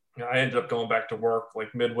ended up going back to work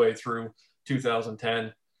like midway through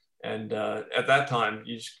 2010. And at that time,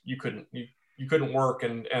 you couldn't work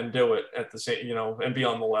and do it at the same, and be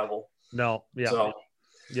on the level. No. Yeah. So,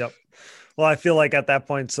 yep. Well, I feel like at that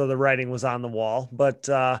point, so the writing was on the wall, but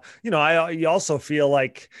you also feel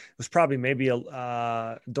like it was probably maybe don't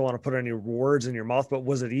want to put any words in your mouth, but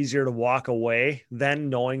was it easier to walk away then,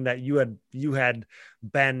 knowing that you had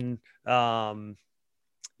been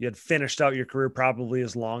you had finished out your career probably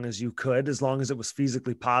as long as you could, as long as it was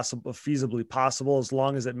feasibly possible, as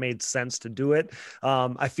long as it made sense to do it.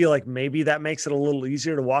 I feel like maybe that makes it a little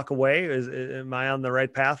easier to walk away. Am I on the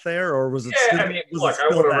right path there, or was it? Yeah,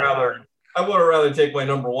 I would have rather take my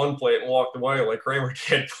number one plate and walked away like Kramer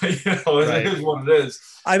did. But, right. It is what it is.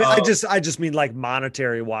 I just mean like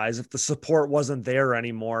monetary wise, if the support wasn't there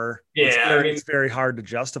anymore, it's very hard to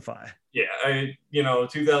justify. Yeah,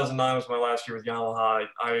 2009 was my last year with Yamaha.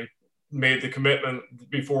 I made the commitment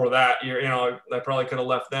before that year. I probably could have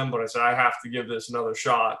left them, but I said I have to give this another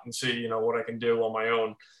shot and see, what I can do on my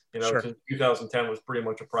own. Sure. 2010 was pretty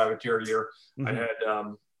much a privateer year. Mm-hmm. I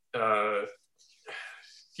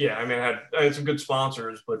had I had some good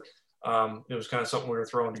sponsors, but it was kind of something we were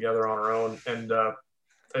throwing together on our own, and I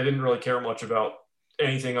didn't really care much about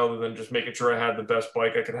anything other than just making sure I had the best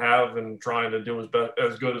bike I could have and trying to do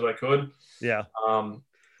as good as I could. Yeah.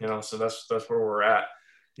 So that's where we're at.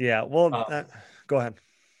 Yeah. Well, go ahead.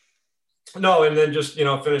 No, and then just,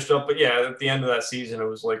 finished up. But yeah, at the end of that season, it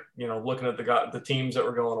was like, looking at the teams that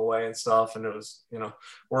were going away and stuff. And it was,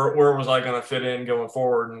 where was I going to fit in going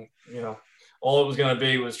forward? And, all it was going to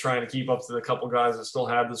be was trying to keep up to the couple guys that still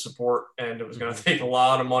had the support, and it was going to take a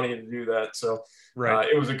lot of money to do that. So right.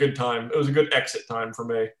 It was a good time. It was a good exit time for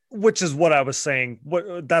me. Which is what I was saying.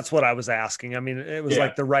 That's what I was asking. I mean, it was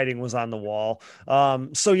like the writing was on the wall.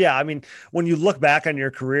 So yeah, I mean, when you look back on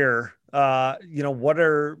your career, do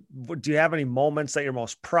you have any moments that you're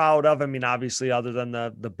most proud of? I mean, obviously other than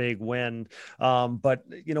the big win, but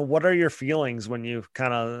what are your feelings when you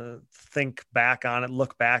kind of think back on it,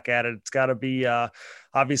 look back at it? It's gotta be,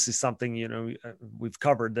 obviously something, we've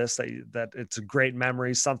covered this, that it's a great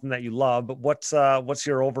memory, something that you love, but what's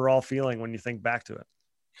your overall feeling when you think back to it?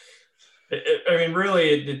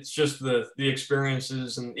 Really, it's just the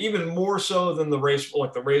experiences, and even more so than the race,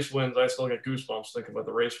 like the race wins. I still get goosebumps thinking about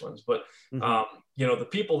the race wins. But the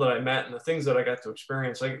people that I met and the things that I got to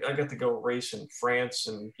experience. I got to go race in France,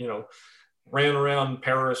 and ran around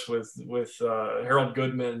Paris with Harold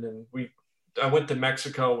Goodman, and I went to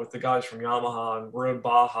Mexico with the guys from Yamaha and rode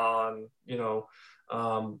Baja, and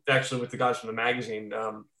actually with the guys from the magazine.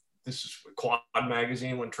 This is Quad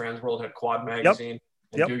Magazine when Transworld had Quad Magazine. Yep.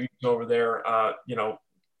 And Doogie's over there,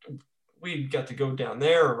 we got to go down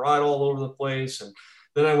there and ride all over the place. And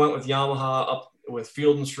then I went with Yamaha up with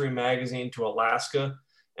Field and Stream magazine to Alaska,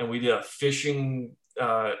 and we did a fishing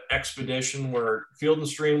expedition where Field and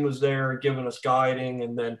Stream was there giving us guiding,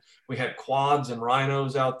 and then we had quads and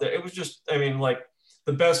rhinos out there. It was just, like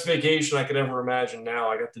the best vacation I could ever imagine. Now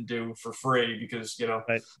I got to do for free because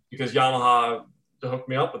because Yamaha hooked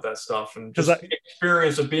me up with that stuff, and just the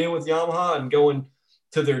experience of being with Yamaha and going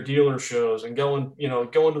to their dealer shows and going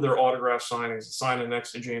to their autograph signings and signing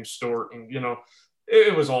next to James Stewart. And,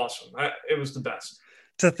 it was awesome. It was the best.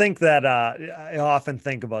 To think that, I often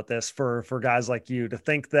think about this for guys like you, to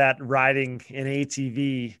think that riding an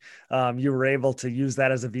ATV, you were able to use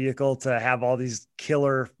that as a vehicle to have all these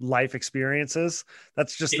killer life experiences.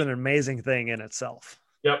 That's just an amazing thing in itself.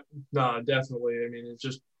 Yep. No, definitely.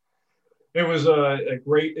 It was a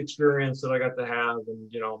great experience that I got to have.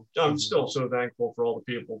 And, I'm still so thankful for all the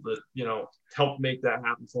people that, helped make that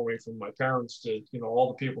happen for me, from my parents to, all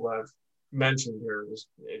the people that I've mentioned here.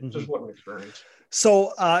 Just what an experience.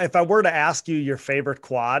 So if I were to ask you your favorite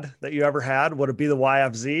quad that you ever had, would it be the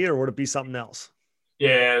YFZ or would it be something else?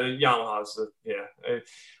 Yeah, the Yamaha's.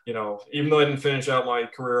 Even though I didn't finish out my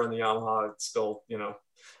career on the Yamaha, it's still,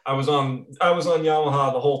 I was on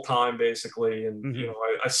Yamaha the whole time basically, and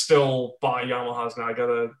I still buy Yamahas now. I got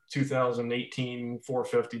a 2018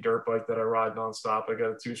 450 dirt bike that I ride nonstop. I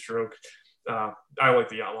got a 2-stroke I like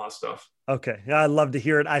the Yamaha stuff. Okay. Yeah, I'd love to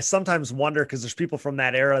hear it. I sometimes wonder, because there's people from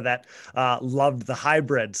that era that loved the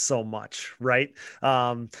hybrid so much, right?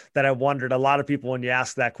 That I wondered, a lot of people, when you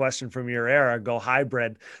ask that question from your era, go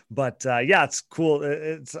hybrid. But yeah, it's cool.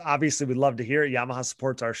 It's obviously, we'd love to hear it. Yamaha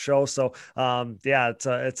supports our show. So yeah,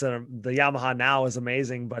 the Yamaha now is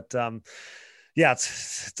amazing, but yeah,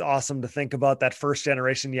 it's awesome to think about that first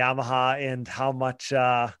generation Yamaha and how much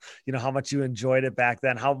how much you enjoyed it back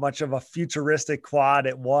then, how much of a futuristic quad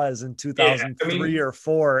it was in 2003 or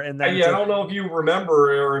 4. And then I don't know if you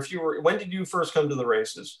remember, or when did you first come to the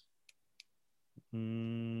races?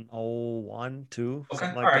 01, 2.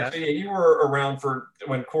 Okay, all right. That. So yeah, you were around for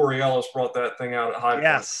when Corey Ellis brought that thing out at High Point.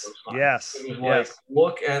 Yes. It was like,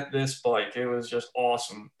 look at this bike. It was just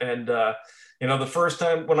awesome. And the first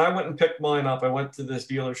time when I went and picked mine up, I went to this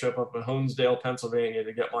dealership up in Honesdale, Pennsylvania,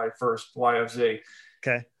 to get my first YFZ.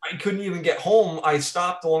 Okay. I couldn't even get home. I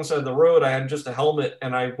stopped alongside the road. I had just a helmet,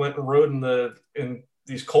 and I went and rode in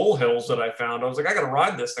these coal hills that I found. I was like, I got to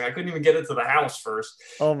ride this thing. I couldn't even get it to the house first.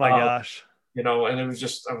 Oh my gosh. And it was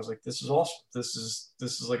just, I was like, this is awesome. This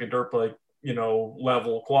is like a dirt bike,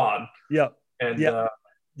 level quad. Yep. And,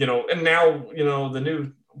 and now,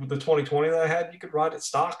 the 2020 that I had, you could ride it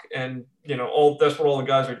stock, and, that's what all the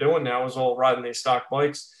guys are doing now, is all riding these stock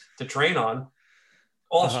bikes to train on.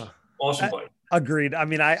 Awesome. Awesome bike. Agreed. I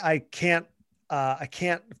mean, I can't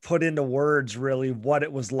put into words really what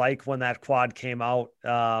it was like when that quad came out,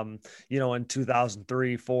 in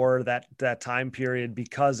 2003, 4, that time period,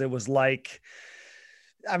 because it was like,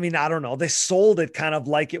 I mean, I don't know. They sold it kind of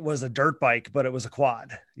like it was a dirt bike, but it was a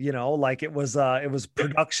quad, like it was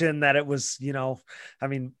production that it was, I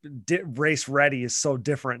mean, race ready is so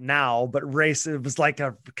different now, but it was like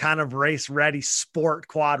a kind of race ready sport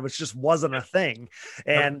quad, which just wasn't a thing.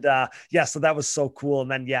 And so that was so cool.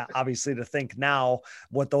 And then, obviously to think now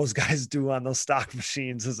what those guys do on those stock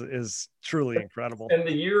machines is truly incredible. And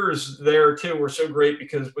the years there too were so great,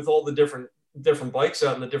 because with all the different bikes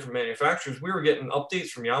out in the different manufacturers, we were getting updates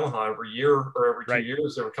from Yamaha every year or every 2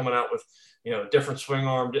 years. They were coming out with, different swing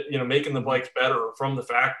arm, making the bikes better from the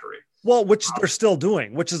factory. Well, which they're still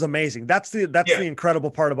doing, which is amazing. That's the incredible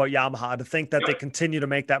part about Yamaha, to think that they continue to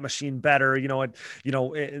make that machine better.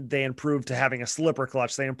 They improved to having a slipper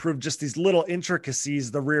clutch. They improved just these little intricacies,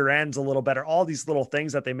 the rear end's a little better, all these little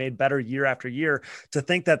things that they made better year after year. To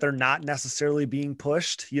think that they're not necessarily being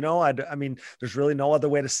pushed, I mean, there's really no other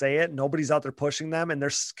way to say it. Nobody's out there pushing them, and they're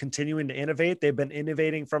continuing to innovate. They've been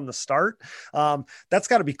innovating from the start. That's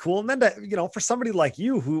got to be cool. And then for somebody like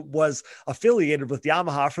you, who was affiliated with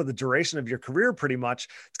Yamaha for the duration of your career, pretty much,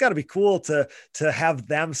 it's got to be cool to have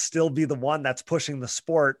them still be the one that's pushing the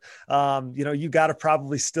sport. You got to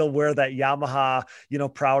probably still wear that Yamaha,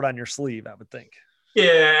 proud on your sleeve, I would think.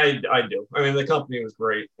 Yeah, I do. I mean, the company was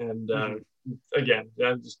great. And again,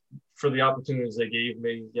 just for the opportunities they gave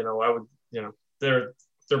me, I would, their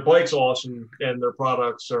bike's awesome, and their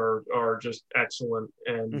products are just excellent.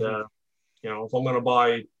 And, if I'm going to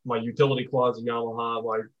buy my utility quads a Yamaha,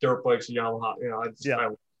 my dirt bikes a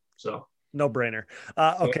Yamaha, so. No brainer.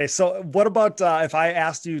 Okay. So what about if I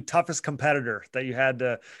asked you toughest competitor that you had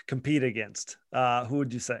to compete against, who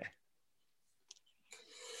would you say?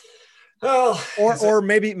 Well, or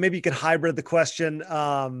maybe you could hybrid the question,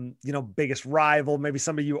 biggest rival, maybe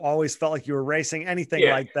somebody you always felt like you were racing, anything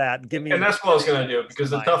like that. Give me. And that's what I was going to do,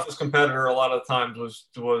 because the toughest competitor a lot of times was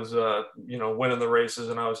winning the races,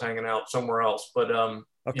 and I was hanging out somewhere else. But,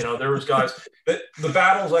 there was guys the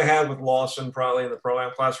battles I had with Lawson probably in the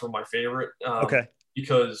Pro-Am class were my favorite.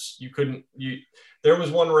 Because there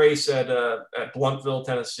was one race at Bluntville,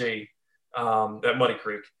 Tennessee, at Muddy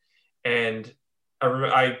Creek, and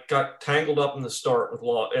I got tangled up in the start with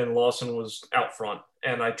and Lawson was out front,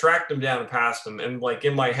 and I tracked him down and passed him. And like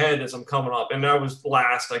in my head, as I'm coming up, and I was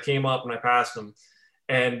last, I came up and I passed him.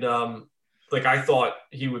 And I thought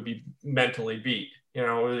he would be mentally beat,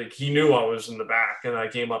 he knew I was in the back, and I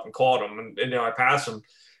came up and caught him, and I passed him.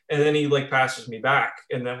 And then he passes me back,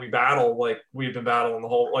 and then we battle, we've been battling the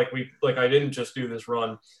whole, I didn't just do this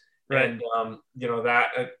run. Right. And,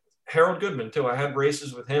 Harold Goodman too. I had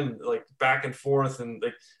races with him back and forth, and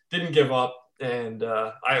didn't give up. And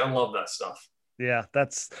I love that stuff. Yeah,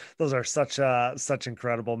 those are such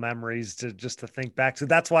incredible memories to think back to.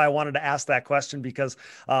 That's why I wanted to ask that question, because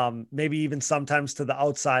maybe even sometimes to the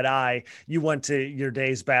outside eye, you went to your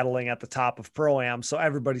days battling at the top of Pro-Am, so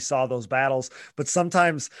everybody saw those battles. But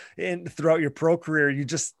sometimes throughout your pro career, you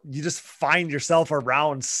just find yourself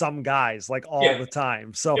around some guys all the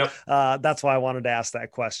time. So that's why I wanted to ask that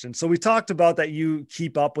question. So we talked about that you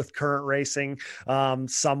keep up with current racing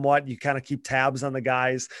somewhat. You kind of keep tabs on the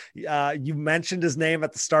guys. You mentioned mentioned his name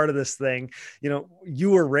at the start of this thing.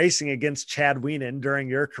 You were racing against Chad Wienen during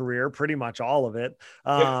your career, pretty much all of it.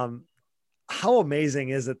 How amazing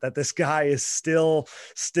is it that this guy is still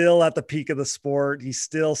at the peak of the sport? He's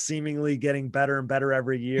still seemingly getting better and better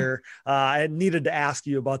every year. I needed to ask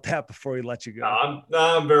you about that before we let you go.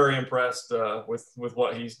 I'm very impressed with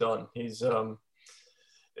what he's done. He's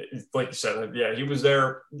like you said, yeah, he was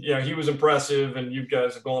there. Yeah, he was impressive, and you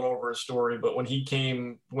guys have gone over his story. But when he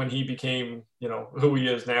became, who he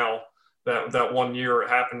is now, that 1 year, it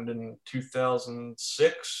happened in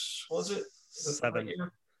 2006, was it?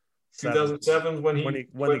 2007 when he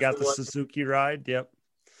got the Suzuki ride. Yep.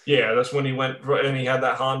 Yeah, that's when he went, and he had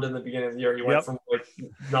that Honda in the beginning of the year. He went from like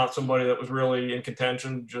not somebody that was really in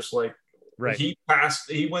contention, just like he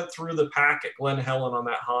went through the pack at Glen Helen on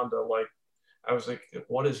that Honda. Like, I was like,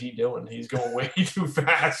 what is he doing? He's going way too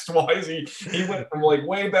fast. Why is he went from like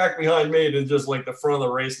way back behind me to just like the front of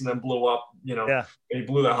the race and then blew up, and he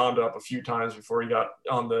blew that Honda up a few times before he got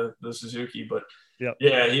on the Suzuki. But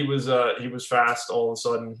yeah, he was fast all of a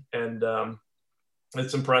sudden. And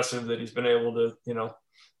it's impressive that he's been able to,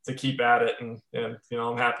 to keep at it. And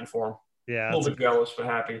I'm happy for him. Yeah. A little bit jealous, but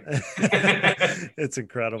happy. It's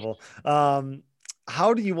incredible.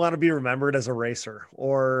 How do you want to be remembered as a racer?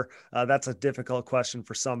 Or that's a difficult question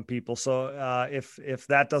for some people. So if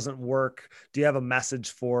that doesn't work, do you have a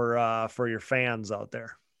message for your fans out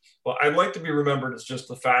there? Well, I'd like to be remembered as just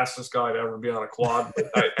the fastest guy to ever be on a quad,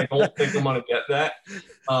 but I don't think I'm going to get that.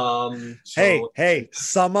 Hey,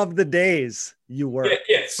 some of the days you were.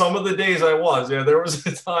 Yeah, some of the days I was. Yeah, there was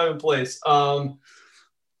a time and place. I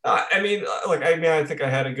think I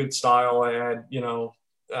had a good style. I had,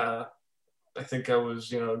 I think I was,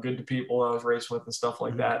 good to people I was racing with and stuff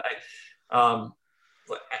like that. I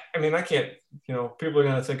can't, people are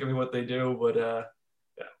going to think of me what they do, but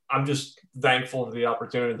I'm just thankful for the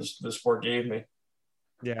opportunity the sport gave me.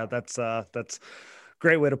 Yeah, that's a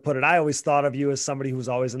great way to put it. I always thought of you as somebody who was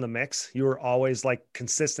always in the mix. You were always like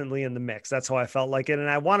consistently in the mix. That's how I felt like it. And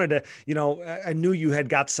I wanted to, I knew you had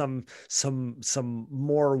got some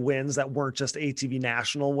more wins that weren't just ATV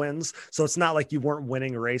national wins. So it's not like you weren't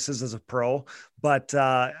winning races as a pro, but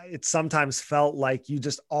it sometimes felt like you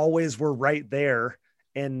just always were right there.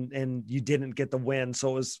 And you didn't get the win. So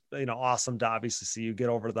it was, awesome to obviously see you get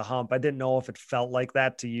over the hump. I didn't know if it felt like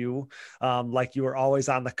that to you, like you were always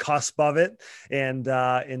on the cusp of it and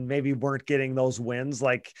maybe weren't getting those wins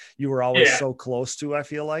like you were always so close to, I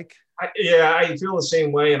feel like. I feel the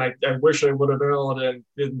same way. And I wish I would have known, and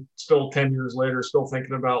been still 10 years later, still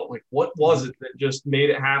thinking about like, what was it that just made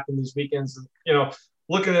it happen these weekends?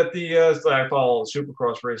 Looking at I follow the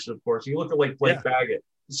Supercross races, of course. You look at like Blake Baggett.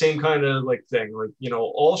 Same kind of like thing, like,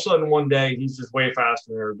 all of a sudden one day he's just way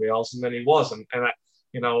faster than everybody else, and then he wasn't. And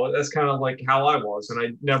that's kind of like how I was, and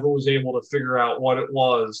I never was able to figure out what it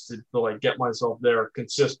was to like get myself there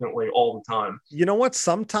consistently all the time. You know what?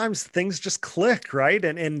 Sometimes things just click, right?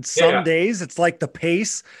 And some days it's like the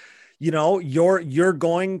pace, you're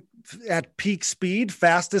going at peak speed,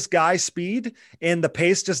 fastest guy speed, and the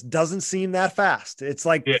pace just doesn't seem that fast. It's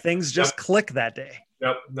like things just click that day.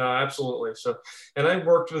 Yep. No, absolutely. So, and I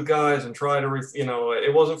worked with guys and tried to,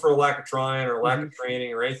 it wasn't for a lack of trying or lack of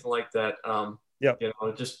training or anything like that. Some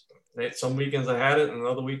weekends I had it and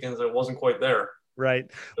other weekends it wasn't quite there. Right.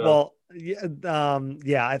 So. Well,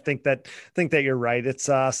 I think that you're right. It's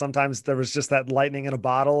sometimes there was just that lightning in a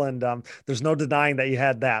bottle, and there's no denying that you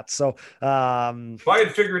had that. So if I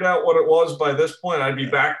had figured out what it was by this point, I'd be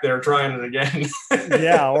back there trying it again.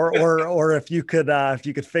 or if you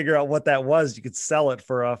could figure out what that was, you could sell it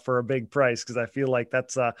for a big price, because I feel like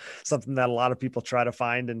that's something that a lot of people try to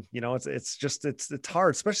find, and it's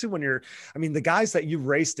hard, especially when the guys that you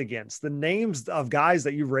raced against, the names of guys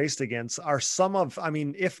that you raced against are some of,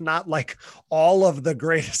 if not like all of the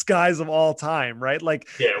greatest guys of all time, right? Like,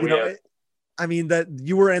 that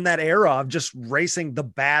you were in that era of just racing the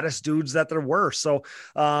baddest dudes that there were. So,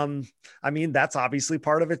 that's obviously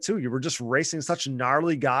part of it too. You were just racing such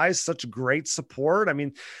gnarly guys, such great support.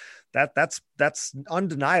 That's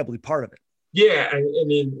undeniably part of it. Yeah.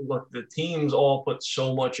 Look, the teams all put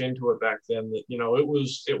so much into it back then that,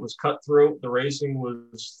 it was cutthroat. The racing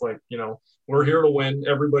was like, we're here to win.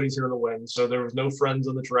 Everybody's here to win. So there was no friends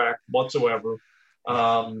on the track whatsoever.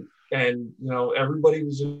 Everybody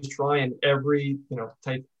was just trying every,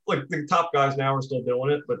 type, like the top guys now are still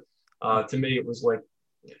doing it. But to me, it was like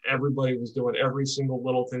everybody was doing every single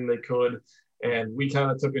little thing they could. And we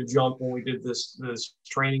kind of took a jump when we did this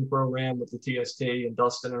training program with the TST, and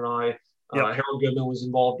Dustin and I. Harold Goodman was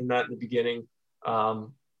involved in that in the beginning.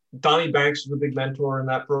 Donnie Banks was a big mentor in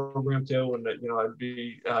that program too. And I'd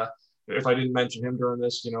be if I didn't mention him during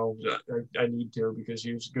this, I need to, because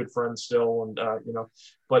he was a good friend still. And,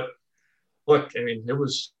 but look, I mean,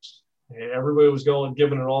 everybody was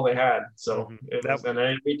giving it all they had. So and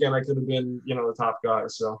any weekend I could have been, the top guy.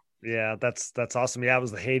 So. Yeah, that's awesome. Yeah, it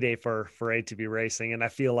was the heyday for ATV racing. And I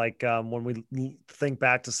feel like when we think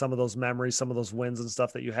back to some of those memories, some of those wins and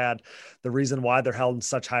stuff that you had, the reason why they're held in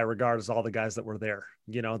such high regard is all the guys that were there.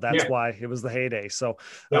 That's why it was the heyday. So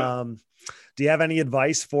do you have any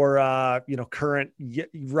advice for, current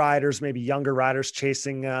riders, maybe younger riders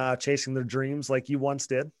chasing their dreams like you once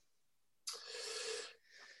did?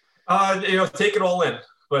 Take it all in.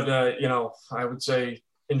 But, I would say,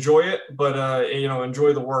 enjoy it, but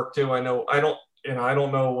enjoy the work too. I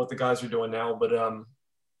don't know what the guys are doing now, but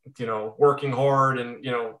working hard, and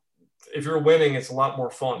if you're winning, it's a lot more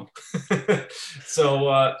fun.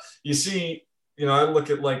 So you see, I look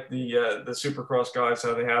at like the Supercross guys,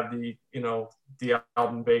 how they have the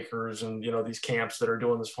Alvin Bakers and these camps that are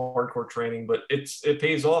doing this hardcore training, but it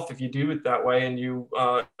pays off if you do it that way, and you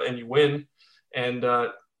win, and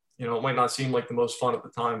it might not seem like the most fun at the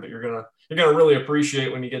time, but you're gonna really appreciate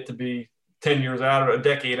when you get to be 10 years out of it, a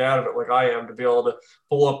decade out of it, like I am, to be able to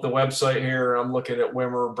pull up the website here. I'm looking at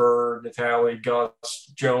Wimmer, Bird, Natali,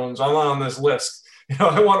 Gus, Jones. I'm on this list.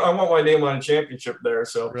 I want my name on a championship there.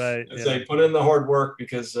 So say put in the hard work,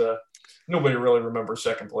 because nobody really remembers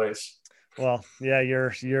second place. Well, yeah, you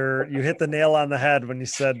hit the nail on the head when you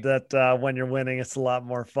said that when you're winning, it's a lot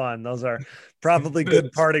more fun. Those are probably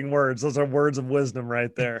good parting words. Those are words of wisdom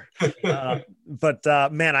right there. But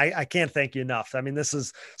man, I can't thank you enough. I mean, this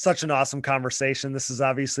is such an awesome conversation. This is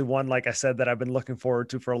obviously one, like I said, that I've been looking forward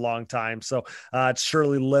to for a long time. So it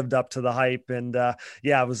surely lived up to the hype. And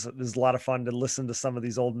it was a lot of fun to listen to some of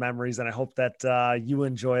these old memories. And I hope that you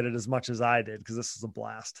enjoyed it as much as I did, because this was a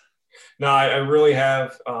blast. No, I really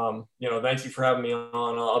have. Thank you for having me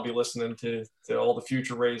on. I'll be listening to all the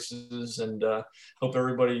future races, and hope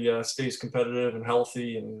everybody stays competitive and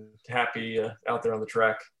healthy and happy out there on the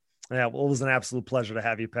track. Yeah, well, it was an absolute pleasure to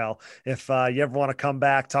have you, pal. If you ever want to come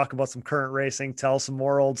back, talk about some current racing, tell some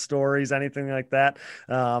more old stories, anything like that,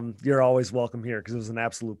 you're always welcome here, because it was an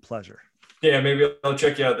absolute pleasure. Yeah, maybe I'll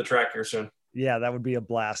check you out at the track here soon. Yeah, that would be a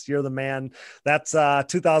blast. You're the man. That's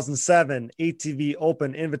 2007 ATV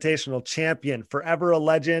Open Invitational Champion, forever a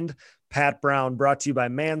legend, Pat Brown, brought to you by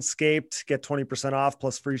Manscaped. Get 20% off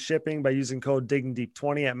plus free shipping by using code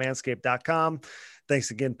DiggingDeep20 at manscaped.com.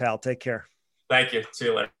 Thanks again, pal. Take care. Thank you. See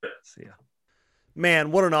you later. See ya.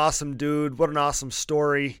 Man, what an awesome dude. What an awesome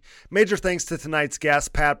story. Major thanks to tonight's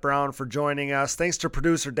guest, Pat Brown, for joining us. Thanks to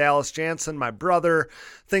producer Dallas Jansen, my brother.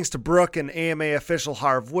 Thanks to Brooke and AMA official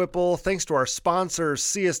Harv Whipple. Thanks to our sponsors,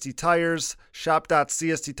 CST Tires,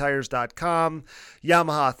 shop.csttires.com.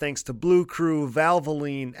 Yamaha, thanks to Blue Crew,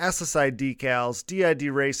 Valvoline, SSI Decals,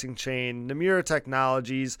 DID Racing Chain, Namura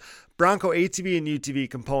Technologies, Bronco ATV and UTV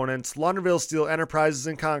Components, Launderville Steel Enterprises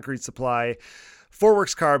and Concrete Supply,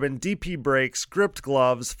 Forworks Carbon, DP Brakes, Gripped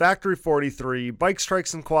Gloves, Factory 43, Bike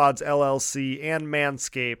Strikes and Quads LLC, and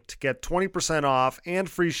Manscaped. Get 20% off and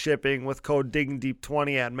free shipping with code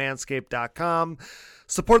DiggingDeep20 at manscaped.com.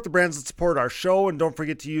 Support the brands that support our show, and don't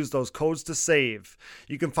forget to use those codes to save.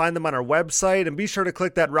 You can find them on our website, and be sure to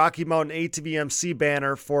click that Rocky Mountain ATVMC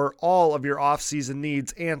banner for all of your off-season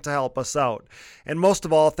needs and to help us out. And most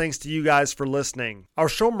of all, thanks to you guys for listening. Our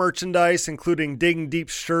show merchandise, including Digging Deep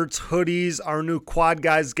shirts, hoodies, our new Quad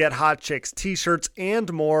Guys Get Hot Chicks t-shirts,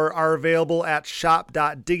 and more, are available at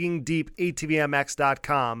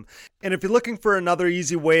shop.diggingdeepatvmx.com. And if you're looking for another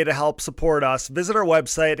easy way to help support us, visit our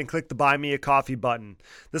website and click the Buy Me a Coffee button.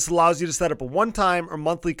 This allows you to set up a one-time or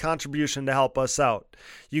monthly contribution to help us out.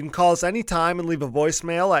 You can call us anytime and leave a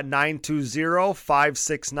voicemail at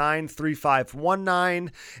 920-569-3519,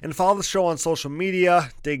 and follow the show on social media,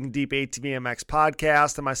 Digging Deep ATVMX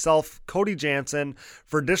Podcast, and myself, Cody Jansen,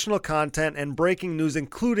 for additional content and breaking news,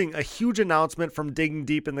 including a huge announcement from Digging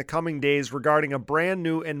Deep in the coming days regarding a brand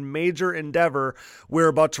new and major endeavor we're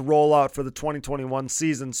about to roll out for the 2021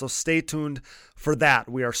 season, so stay tuned for that.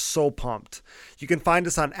 We are so pumped. You can find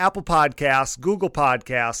us on Apple Podcasts, Google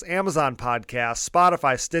Podcasts, Amazon Podcasts,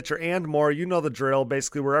 Spotify, Stitcher, and more. You know the drill.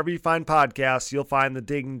 Basically, wherever you find podcasts, you'll find the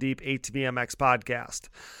Digging Deep ATVMX podcast.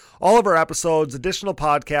 All of our episodes, additional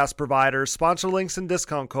podcast providers, sponsor links and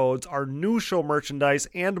discount codes, our new show merchandise,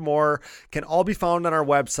 and more can all be found on our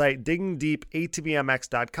website,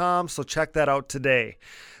 diggingdeepatvmx.com, so check that out today.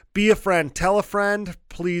 Be a friend, tell a friend.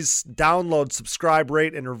 Please download, subscribe,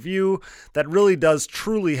 rate, and review. That really does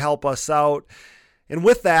truly help us out. And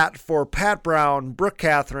with that, for Pat Brown, Brooke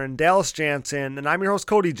Catherine, Dallas Jansen, and I'm your host,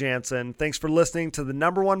 Cody Jansen, thanks for listening to the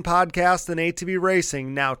 #1 podcast in ATV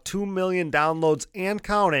racing, now 2 million downloads and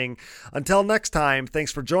counting. Until next time,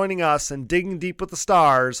 thanks for joining us and digging deep with the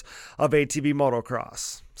stars of ATV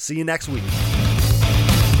motocross. See you next week.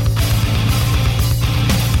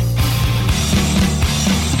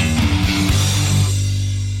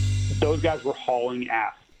 Those guys were hauling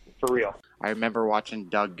ass, for real. I remember watching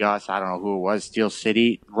Doug Gus, I don't know who it was, Steel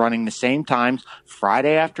City, running the same times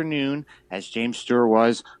Friday afternoon as James Stewart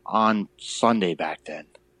was on Sunday back then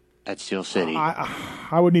at Steel City.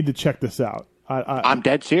 I would need to check this out. I'm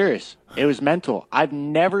dead serious. It was mental. I've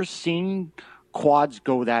never seen quads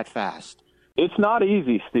go that fast. It's not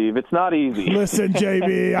easy, Steve. It's not easy. Listen,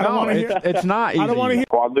 JB, I don't want to hear. It's not easy. I don't want to hear.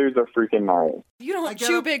 Quadlers are freaking gnarly. You don't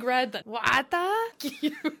chew Big Red. Then. What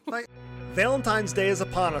the? Valentine's Day is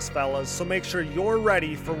upon us, fellas, so make sure you're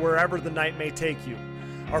ready for wherever the night may take you.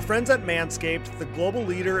 Our friends at Manscaped, the global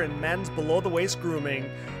leader in men's below-the-waist grooming,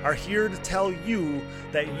 are here to tell you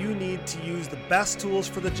that you need to use the best tools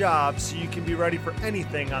for the job so you can be ready for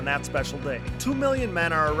anything on that special day. 2 million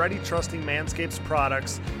men are already trusting Manscaped's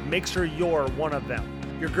products. Make sure you're one of them.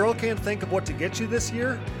 Your girl can't think of what to get you this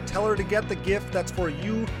year? Tell her to get the gift that's for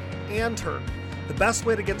you and her. The best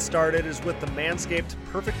way to get started is with the Manscaped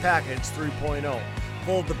Perfect Package 3.0,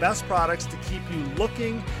 full of the best products to keep you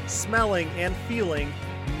looking, smelling, and feeling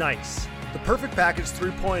nice. The Perfect Package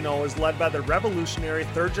 3.0 is led by the revolutionary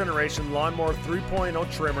third-generation Lawnmower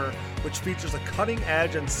 3.0 trimmer, which features a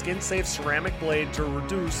cutting-edge and skin-safe ceramic blade to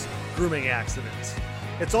reduce grooming accidents.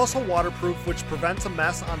 It's also waterproof, which prevents a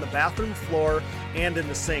mess on the bathroom floor and in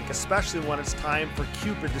the sink, especially when it's time for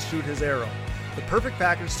Cupid to shoot his arrow. The Perfect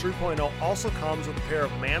Package 3.0 also comes with a pair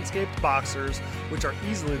of Manscaped boxers, which are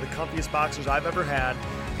easily the comfiest boxers I've ever had,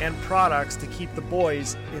 and products to keep the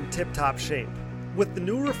boys in tip-top shape. With the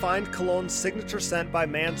new refined cologne signature scent by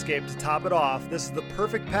Manscaped to top it off, this is the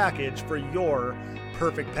perfect package for your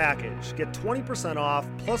perfect package. Get 20% off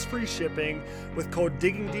plus free shipping with code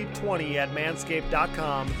DIGGINGDEEP20 at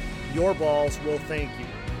manscaped.com. Your balls will thank you.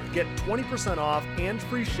 Get 20% off and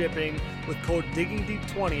free shipping with code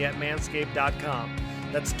DIGGINGDEEP20 at manscaped.com.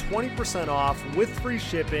 That's 20% off with free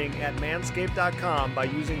shipping at manscaped.com by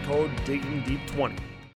using code DIGGINGDEEP20.